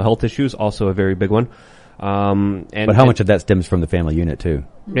mental health issues, also a very big one. But how much of that stems from the family unit too?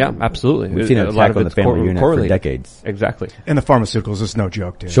 Yeah, absolutely. We've seen an attack on the family unit for decades. Exactly. And the pharmaceuticals is no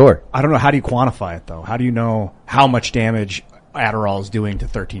joke, dude. Sure. I don't know. How do you quantify it though? How do you know how much damage Adderall is doing to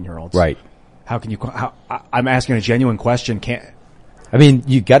 13-year-olds? Right. How can you, I'm asking a genuine question. I mean,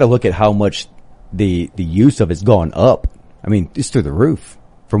 you gotta look at how much the use of it's gone up. I mean, it's through the roof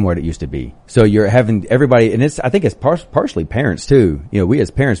from what it used to be. So you're having everybody, and I think it's partially parents too. We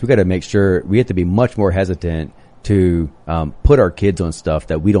as parents, we gotta make sure we have to be much more hesitant to, put our kids on stuff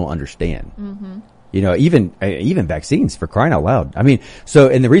that we don't understand. Mm-hmm. Even vaccines, for crying out loud. I mean,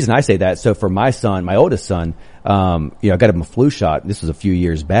 and the reason I say that, so for my son, my oldest son, I got him a flu shot. This was a few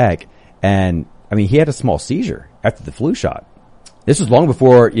years back, and I mean, he had a small seizure after the flu shot. This was long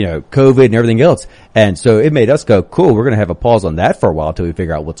before, COVID and everything else. And so it made us go, cool, we're going to have a pause on that for a while until we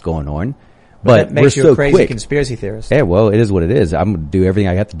figure out what's going on. But that makes we're you so a crazy quick. Conspiracy theorist. Yeah, well, it is what it is. I'm going to do everything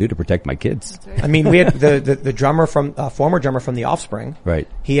I have to do to protect my kids. I mean, we had the drummer former drummer from The Offspring. Right.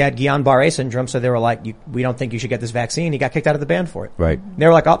 He had Guillain-Barré syndrome, so they were like, we don't think you should get this vaccine. He got kicked out of the band for it. Right. They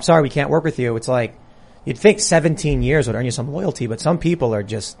were like, oh, sorry, we can't work with you. It's like, you'd think 17 years would earn you some loyalty, but some people are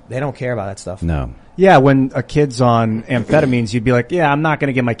just, they don't care about that stuff. No. Yeah, when a kid's on amphetamines, you'd be like, yeah, I'm not going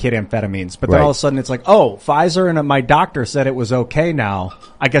to give my kid amphetamines. But then Right. all of a sudden it's like, oh, Pfizer and my doctor said it was okay now.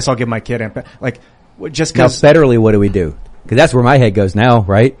 I guess I'll give my kid amphetamines. Just Now, because. federally, what do we do? Because that's where my head goes now,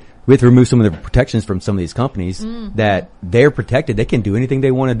 right? We have to remove some of the protections from some of these companies that they're protected. They can do anything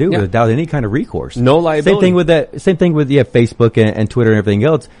they want to do without any kind of recourse. No liability. Same thing with Facebook and Twitter and everything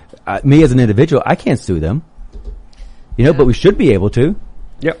else. Me as an individual, I can't sue them. But we should be able to.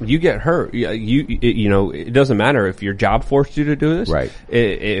 Yeah, you get hurt. It doesn't matter if your job forced you to do this. Right.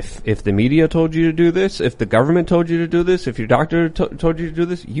 If the media told you to do this, if the government told you to do this, if your doctor told you to do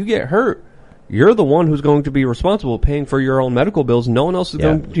this, you get hurt. You're the one who's going to be responsible paying for your own medical bills. No one else is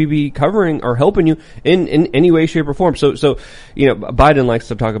going to be covering or helping you in any way, shape, or form. So, Biden likes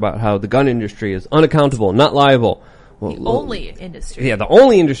to talk about how the gun industry is unaccountable, not liable. The only industry. Yeah, the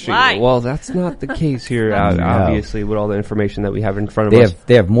only industry. Lie. Well, that's not the case here, obviously, with all the information that we have in front of us.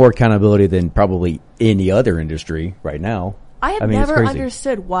 They have more accountability than probably any other industry right now. I have mean, it's never crazy.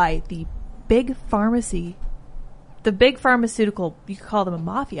 understood why the big pharmaceutical, you could call them a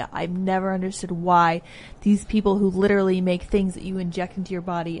mafia. I've never understood why these people who literally make things that you inject into your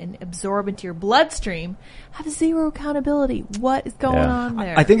body and absorb into your bloodstream have zero accountability. What is going on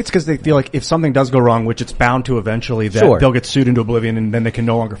there? I think it's because they feel like if something does go wrong, which it's bound to eventually, that they'll get sued into oblivion and then they can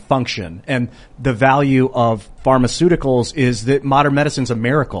no longer function. And the value of pharmaceuticals is that modern medicine's a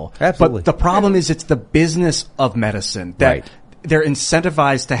miracle. Absolutely. But the problem is it's the business of medicine that they're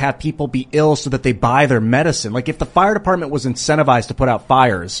incentivized to have people be ill so that they buy their medicine. Like if the fire department was incentivized to put out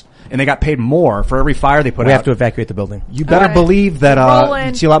fires and they got paid more for every fire they put out. We have to evacuate the building. You better believe that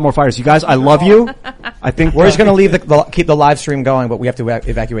you'd see a lot more fires. You guys, I love you. I think we're just going to leave keep the live stream going, but we have to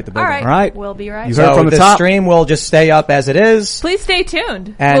evacuate the building. All right. We'll be right You back. heard from the top. Stream will just stay up as it is. Please stay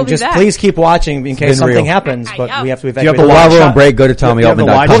tuned. And we'll be just back. please keep watching in case something happens, but we have to evacuate. If you have the live room break, go to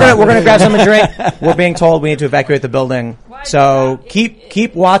TommyAltman.com. We're going to grab something to drink. We're being told we need to evacuate the building. So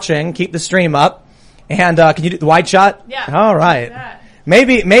keep watching, keep the stream up. And can you do the wide shot? Yeah. All right.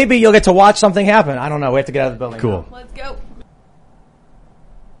 Maybe you'll get to watch something happen. I don't know. We have to get out of the building. Cool. Let's go.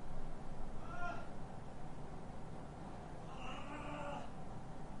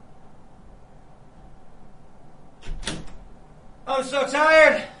 I'm so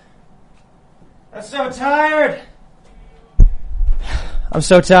tired. I'm so tired. I'm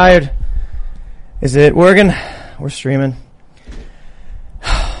so tired. Is it working? We're streaming.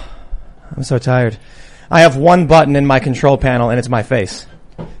 I'm so tired. I have one button in my control panel and it's my face.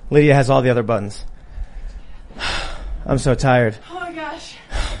 Lydia has all the other buttons. I'm so tired. Oh my gosh.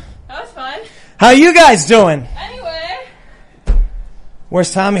 That was fun. How you guys doing? Anyway.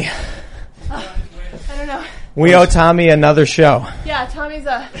 Where's Tommy? I don't know. We owe Tommy another show. Yeah, Tommy's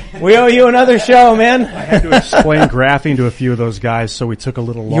We owe you another show, man. I had to explain graphing to a few of those guys, so we took a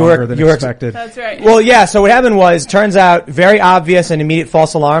little longer than expected. That's right. Well, yeah, so what happened was, turns out, very obvious and immediate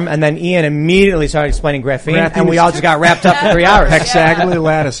false alarm, and then Ian immediately started explaining graphene and we all just got wrapped up for 3 hours. Hexagonally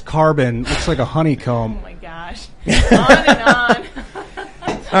latticed carbon looks like a honeycomb. Oh my gosh. On and on.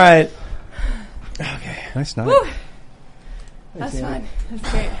 All right. Okay. Nice night. Woo. That's fun. That's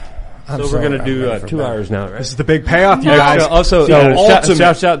great. So we're going to do 2 hours now, right? This is the big payoff, you guys. Also,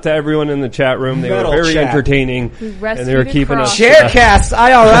 shout out to everyone in the chat room. They were very entertaining, and they were keeping us. Sharecast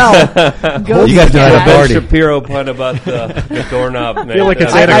IRL. You guys know how to Ben party. Shapiro put about the doorknob. I feel like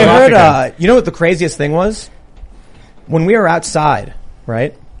it's I heard, you know what the craziest thing was? When we were outside,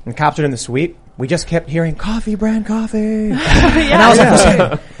 right, and cops were in the suite, we just kept hearing coffee brand coffee. And I was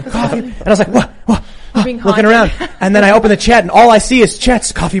like, coffee. And I was like, what? Looking around, and then I open the chat, and all I see is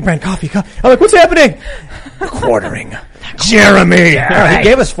Chet's coffee brand coffee. I'm like, what's happening? Quartering. Jeremy. He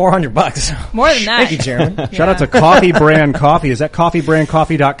gave us $400. More than that. Thank you, Jeremy. Shout out to Coffee Brand Coffee. Is that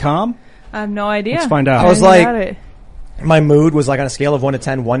coffeebrandcoffee.com? I have no idea. Let's find out. I was like, my mood was like on a scale of 1 to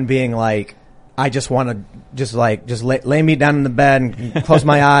 10, 1 being like, I just want to just lay me down in the bed and close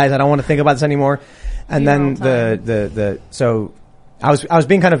my eyes. I don't want to think about this anymore. And then so I was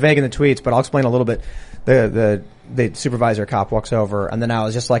being kind of vague in the tweets, but I'll explain a little bit. The supervisor cop walks over, and then I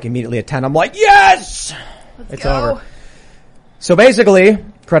was just like immediately at 10. I'm like, yes! It's over. So basically,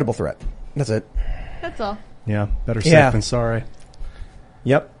 credible threat. That's it. That's all. Yeah, better safe than sorry.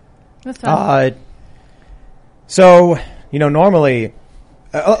 Yep. That's fine. So, normally,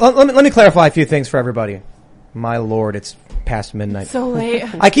 let me clarify a few things for everybody. My lord, it's past midnight. So late.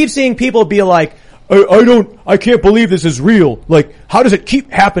 I keep seeing people be like, I can't believe this is real. Like, how does it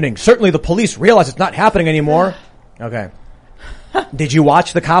keep happening? Certainly the police realize it's not happening anymore. Okay. Did you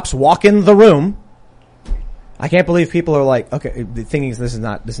watch the cops walk in the room? I can't believe people are like, okay, thinking this is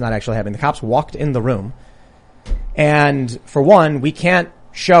not actually happening. The cops walked in the room. And for one, we can't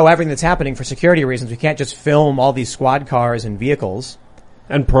show everything that's happening for security reasons. We can't just film all these squad cars and vehicles.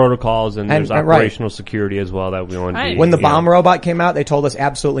 And protocols, and there's operational right. security as well that we want to be. When the bomb robot came out, they told us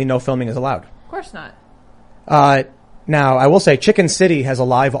absolutely no filming is allowed. Of course not. Now, I will say Chicken City has a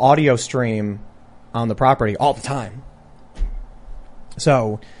live audio stream on the property all the time.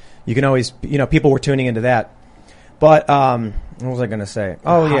 So you can always, people were tuning into that. But what was I going to say?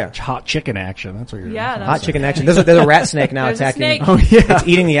 Oh, hot chicken action. That's what you're. Yeah, hot chicken action. There's a rat snake now attacking. Snake. Oh yeah, it's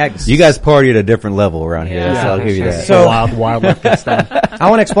eating the eggs. You guys party at a different level around here. Yeah. So I'll give you that. So wildlife gets done. I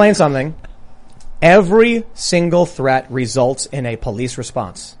want to explain something. Every single threat results in a police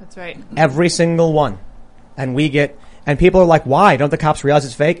response. That's right. Every single one. And people are like, why? Don't the cops realize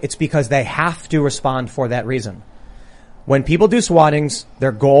it's fake? It's because they have to respond for that reason. When people do swattings,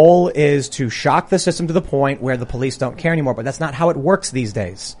 their goal is to shock the system to the point where the police don't care anymore. But that's not how it works these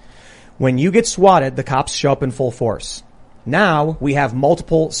days. When you get swatted, the cops show up in full force. Now we have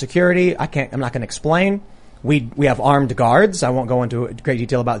multiple security. I'm not going to explain. We have armed guards. I won't go into great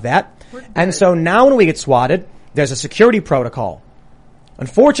detail about that. And so now when we get swatted, there's a security protocol.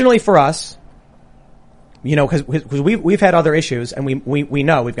 Unfortunately for us, because we've had other issues, and we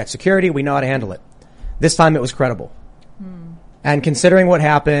know we've got security. We know how to handle it. This time it was credible. And considering what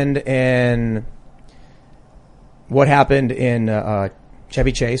happened in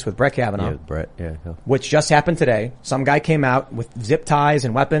Chevy Chase with Brett Kavanaugh, which just happened today, some guy came out with zip ties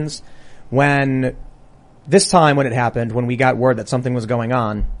and weapons. When it happened, when we got word that something was going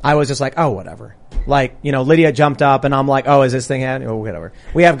on, I was just like, oh, whatever. Like, Lydia jumped up and I'm like, oh, is this thing happening? Oh, whatever.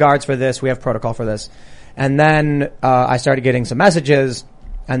 We have guards for this. We have protocol for this. And then, I started getting some messages,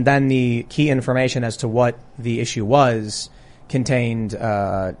 and then the key information as to what the issue was contained,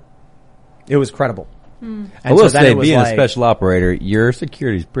 it was credible. And I will say, being a special operator, your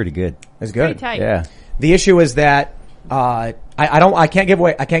security is pretty good. It's good. Pretty tight. Yeah. The issue is that, I can't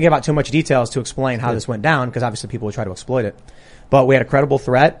give out too much details to explain how this went down, because obviously people would try to exploit it. But we had a credible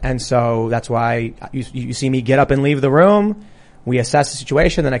threat, and so that's why you see me get up and leave the room. We assess the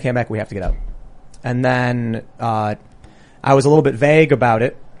situation, then I came back, we have to get out. And then, I was a little bit vague about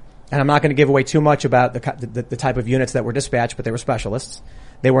it, and I'm not going to give away too much about the type of units that were dispatched, but they were specialists.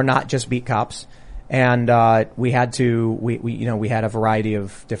 They were not just beat cops. And, we had a variety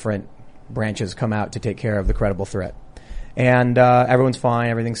of different branches come out to take care of the credible threat. And, everyone's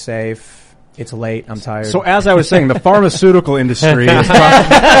fine, everything's safe. It's late. I'm tired. So as I was saying, the pharmaceutical industry is the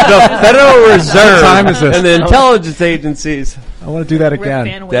Federal Reserve what time is this? and the intelligence agencies. I want to do that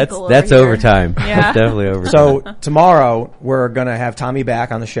again. That's overtime. Yeah. That's definitely overtime. So tomorrow we're going to have Tommy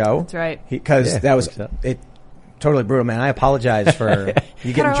back on the show. That's right. Because that was totally brutal, man. I apologize for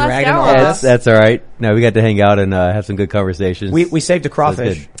you getting dragged in all hour. this. That's all right. No, we got to hang out and have some good conversations. We saved a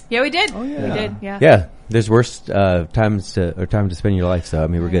crawfish. Yeah, we did. Oh, yeah. We did. Yeah. Yeah. There's worse times to spend your life, so I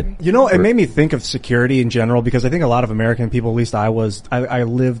mean we're good. It made me think of security in general, because I think a lot of American people, at least I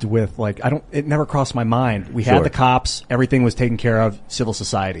lived with, it never crossed my mind. We had the cops, everything was taken care of, civil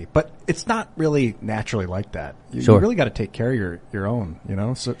society. But it's not really naturally like that. You really got to take care of your own,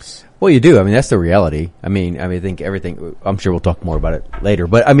 So well, you do. I mean, that's the reality. I think everything, I'm sure we'll talk more about it later,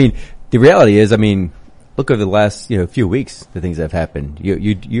 but I mean, the reality is, look over the last, few weeks, the things that have happened.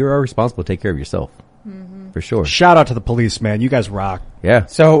 You are responsible to take care of yourself. For sure. Shout out to the police, man. You guys rock. Yeah.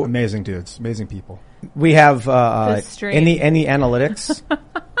 So amazing dudes, amazing people. We have in the analytics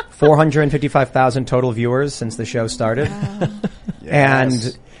 455,000 total viewers since the show started.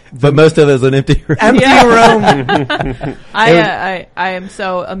 Yes. But most of it is an empty room. Room. I am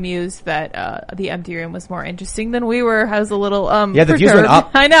so amused that the empty room was more interesting than we were. I was a little the views went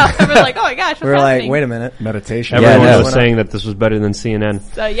up. I know. I was like, oh my gosh, we were like, wait a minute. Meditation. Everyone was saying that this was better than CNN.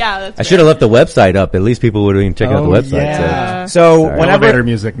 That's I should have left the website up. At least people would have been checking out the website. Yeah. So whenever elevator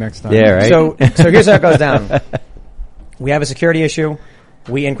music next time. Yeah, right. So here's how it goes down. We have a security issue.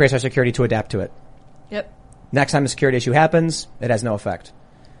 We increase our security to adapt to it. Yep. Next time a security issue happens, it has no effect.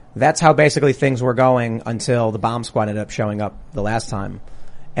 That's how basically things were going until the bomb squad ended up showing up the last time.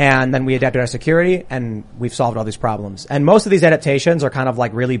 And then we adapted our security, and we've solved all these problems. And most of these adaptations are kind of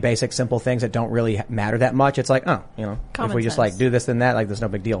like really basic, simple things that don't really matter that much. It's like, if we just do this and that, there's no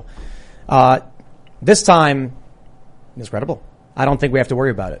big deal. This time, it's credible. I don't think we have to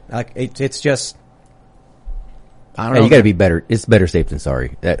worry about it. Like it's just, I don't know. You got to be better. It's better safe than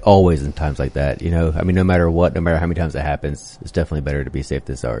sorry. That always in times like that, you know. I mean, no matter what, no matter how many times it happens, it's definitely better to be safe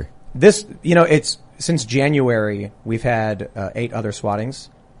than sorry. This, you know, it's since January we've had 8 other swattings,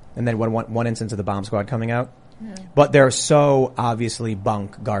 and then one instance of the bomb squad coming out. Yeah. But they're so obviously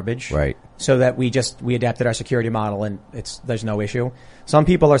bunk garbage, right? So that we adapted our security model, and there's no issue. Some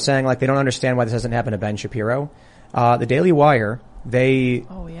people are saying like they don't understand why this hasn't happened to Ben Shapiro. The Daily Wire, they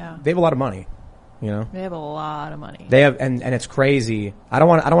have a lot of money. You know, they have a lot of money. They have, and it's crazy. I don't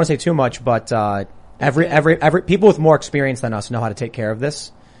want to say too much, but every people with more experience than us know how to take care of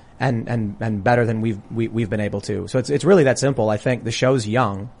this, and better than we've been able to. So it's really that simple. I think the show's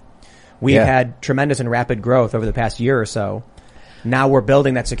young. We've had tremendous and rapid growth over the past year or so. Now we're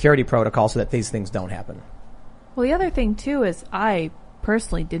building that security protocol so that these things don't happen. Well, the other thing too is I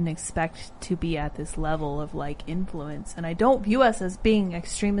personally didn't expect to be at this level of like influence, and I don't view us as being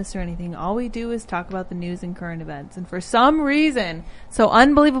extremists or anything. All we do is talk about the news and current events, and for some reason so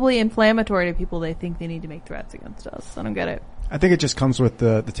unbelievably inflammatory to people, they think they need to make threats against us. I don't get it. I think it just comes with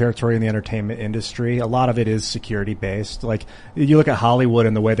the territory in the entertainment industry. A lot of it is security based. Like you look at Hollywood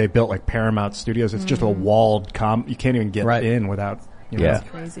and the way they built like Paramount Studios, it's just a walled you can't even get in without That's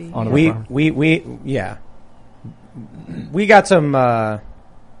crazy. We got some,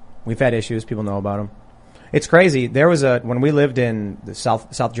 we've had issues. People know about them. It's crazy. There was when we lived in the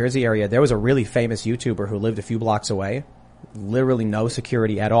South Jersey area, there was a really famous YouTuber who lived a few blocks away. Literally no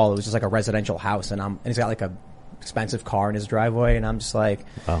security at all. It was just like a residential house, and he's got like a expensive car in his driveway, and I'm just like,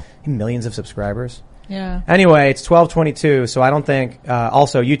 wow. Millions of subscribers. Yeah. Anyway, it's 12:22, so I don't think.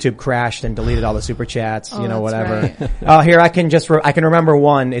 Also, YouTube crashed and deleted all the super chats. Whatever. Right. Here I can remember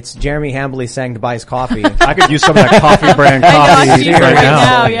one. It's Jeremy Hambley saying to buy his coffee. I could use some of that coffee brand coffee right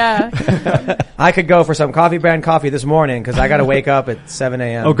now. Yeah. I could go for some coffee brand coffee this morning because I got to wake up at 7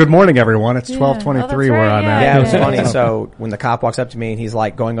 a.m. Oh, good morning, everyone. It's 12:23 where I'm at. Yeah, it was funny. So when the cop walks up to me and he's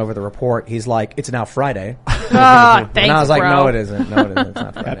like going over the report, he's like, "It's now Friday." Thanks, and I was like, bro. "No, it isn't. No, it isn't. It's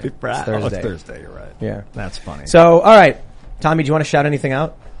not Friday. Happy Friday. It's Thursday. It's Thursday. You're right. Yeah, that's funny. So, all right, Tommy, do you want to shout anything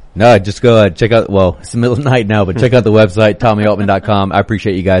out? No, just go check out. Well, it's the middle of the night now, but check out the website TommyAltman.com. I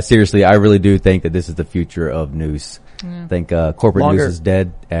appreciate you guys. Seriously, I really do think that this is the future of news. I think corporate news is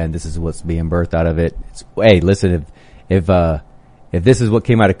dead, and this is what's being birthed out of it. Hey, listen, if this is what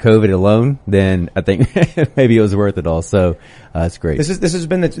came out of COVID alone, then I think maybe it was worth it all. So it's great. This has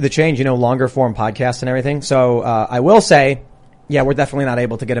been the change, longer form podcasts and everything. So I will say, yeah, we're definitely not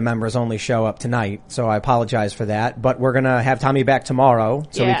able to get a members only show up tonight, so I apologize for that. But we're gonna have Tommy back tomorrow,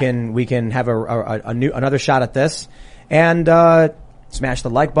 so we can have another shot at this, and smash the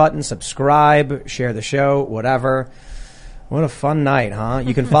like button, subscribe, share the show, whatever. What a fun night, huh?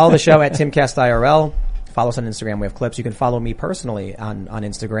 You can follow the show at TimCastIRL. Follow us on Instagram. We have clips. You can follow me personally on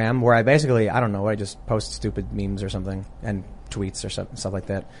Instagram, where I just post stupid memes or something and tweets or stuff like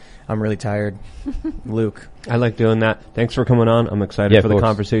that. I'm really tired. Luke. I like doing that. Thanks for coming on. I'm excited for the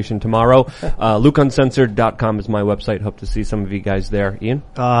conversation tomorrow. LukeUncensored.com is my website. Hope to see some of you guys there. Ian?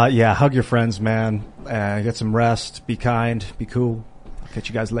 Hug your friends, man. Get some rest. Be kind. Be cool. Catch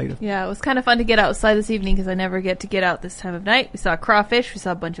you guys later. Yeah, it was kind of fun to get outside this evening because I never get to get out this time of night. We saw crawfish. We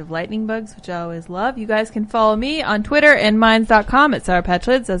saw a bunch of lightning bugs, which I always love. You guys can follow me on Twitter and minds.com at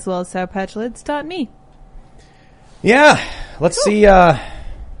sourpatchlids, as well as sourpatchlids.me. Yeah, let's see.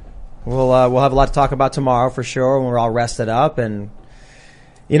 We'll have a lot to talk about tomorrow for sure when we're all rested up, and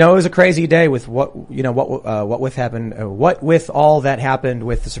it was a crazy day with what with all that happened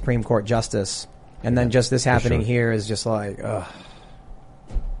with the Supreme Court justice, and then just this happening here is just like, ugh.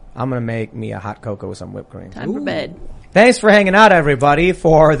 I'm gonna make me a hot cocoa with some whipped cream. Time for bed. Thanks for hanging out, everybody,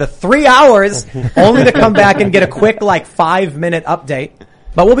 for the 3 hours, only to come back and get a quick 5-minute update.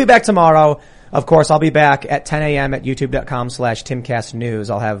 But we'll be back tomorrow. Of course, I'll be back at 10 a.m. at youtube.com/TimCastNews.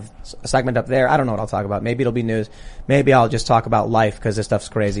 I'll have a segment up there. I don't know what I'll talk about. Maybe it'll be news. Maybe I'll just talk about life because this stuff's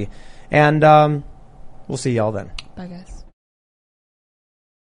crazy. And we'll see y'all then. Bye, guys.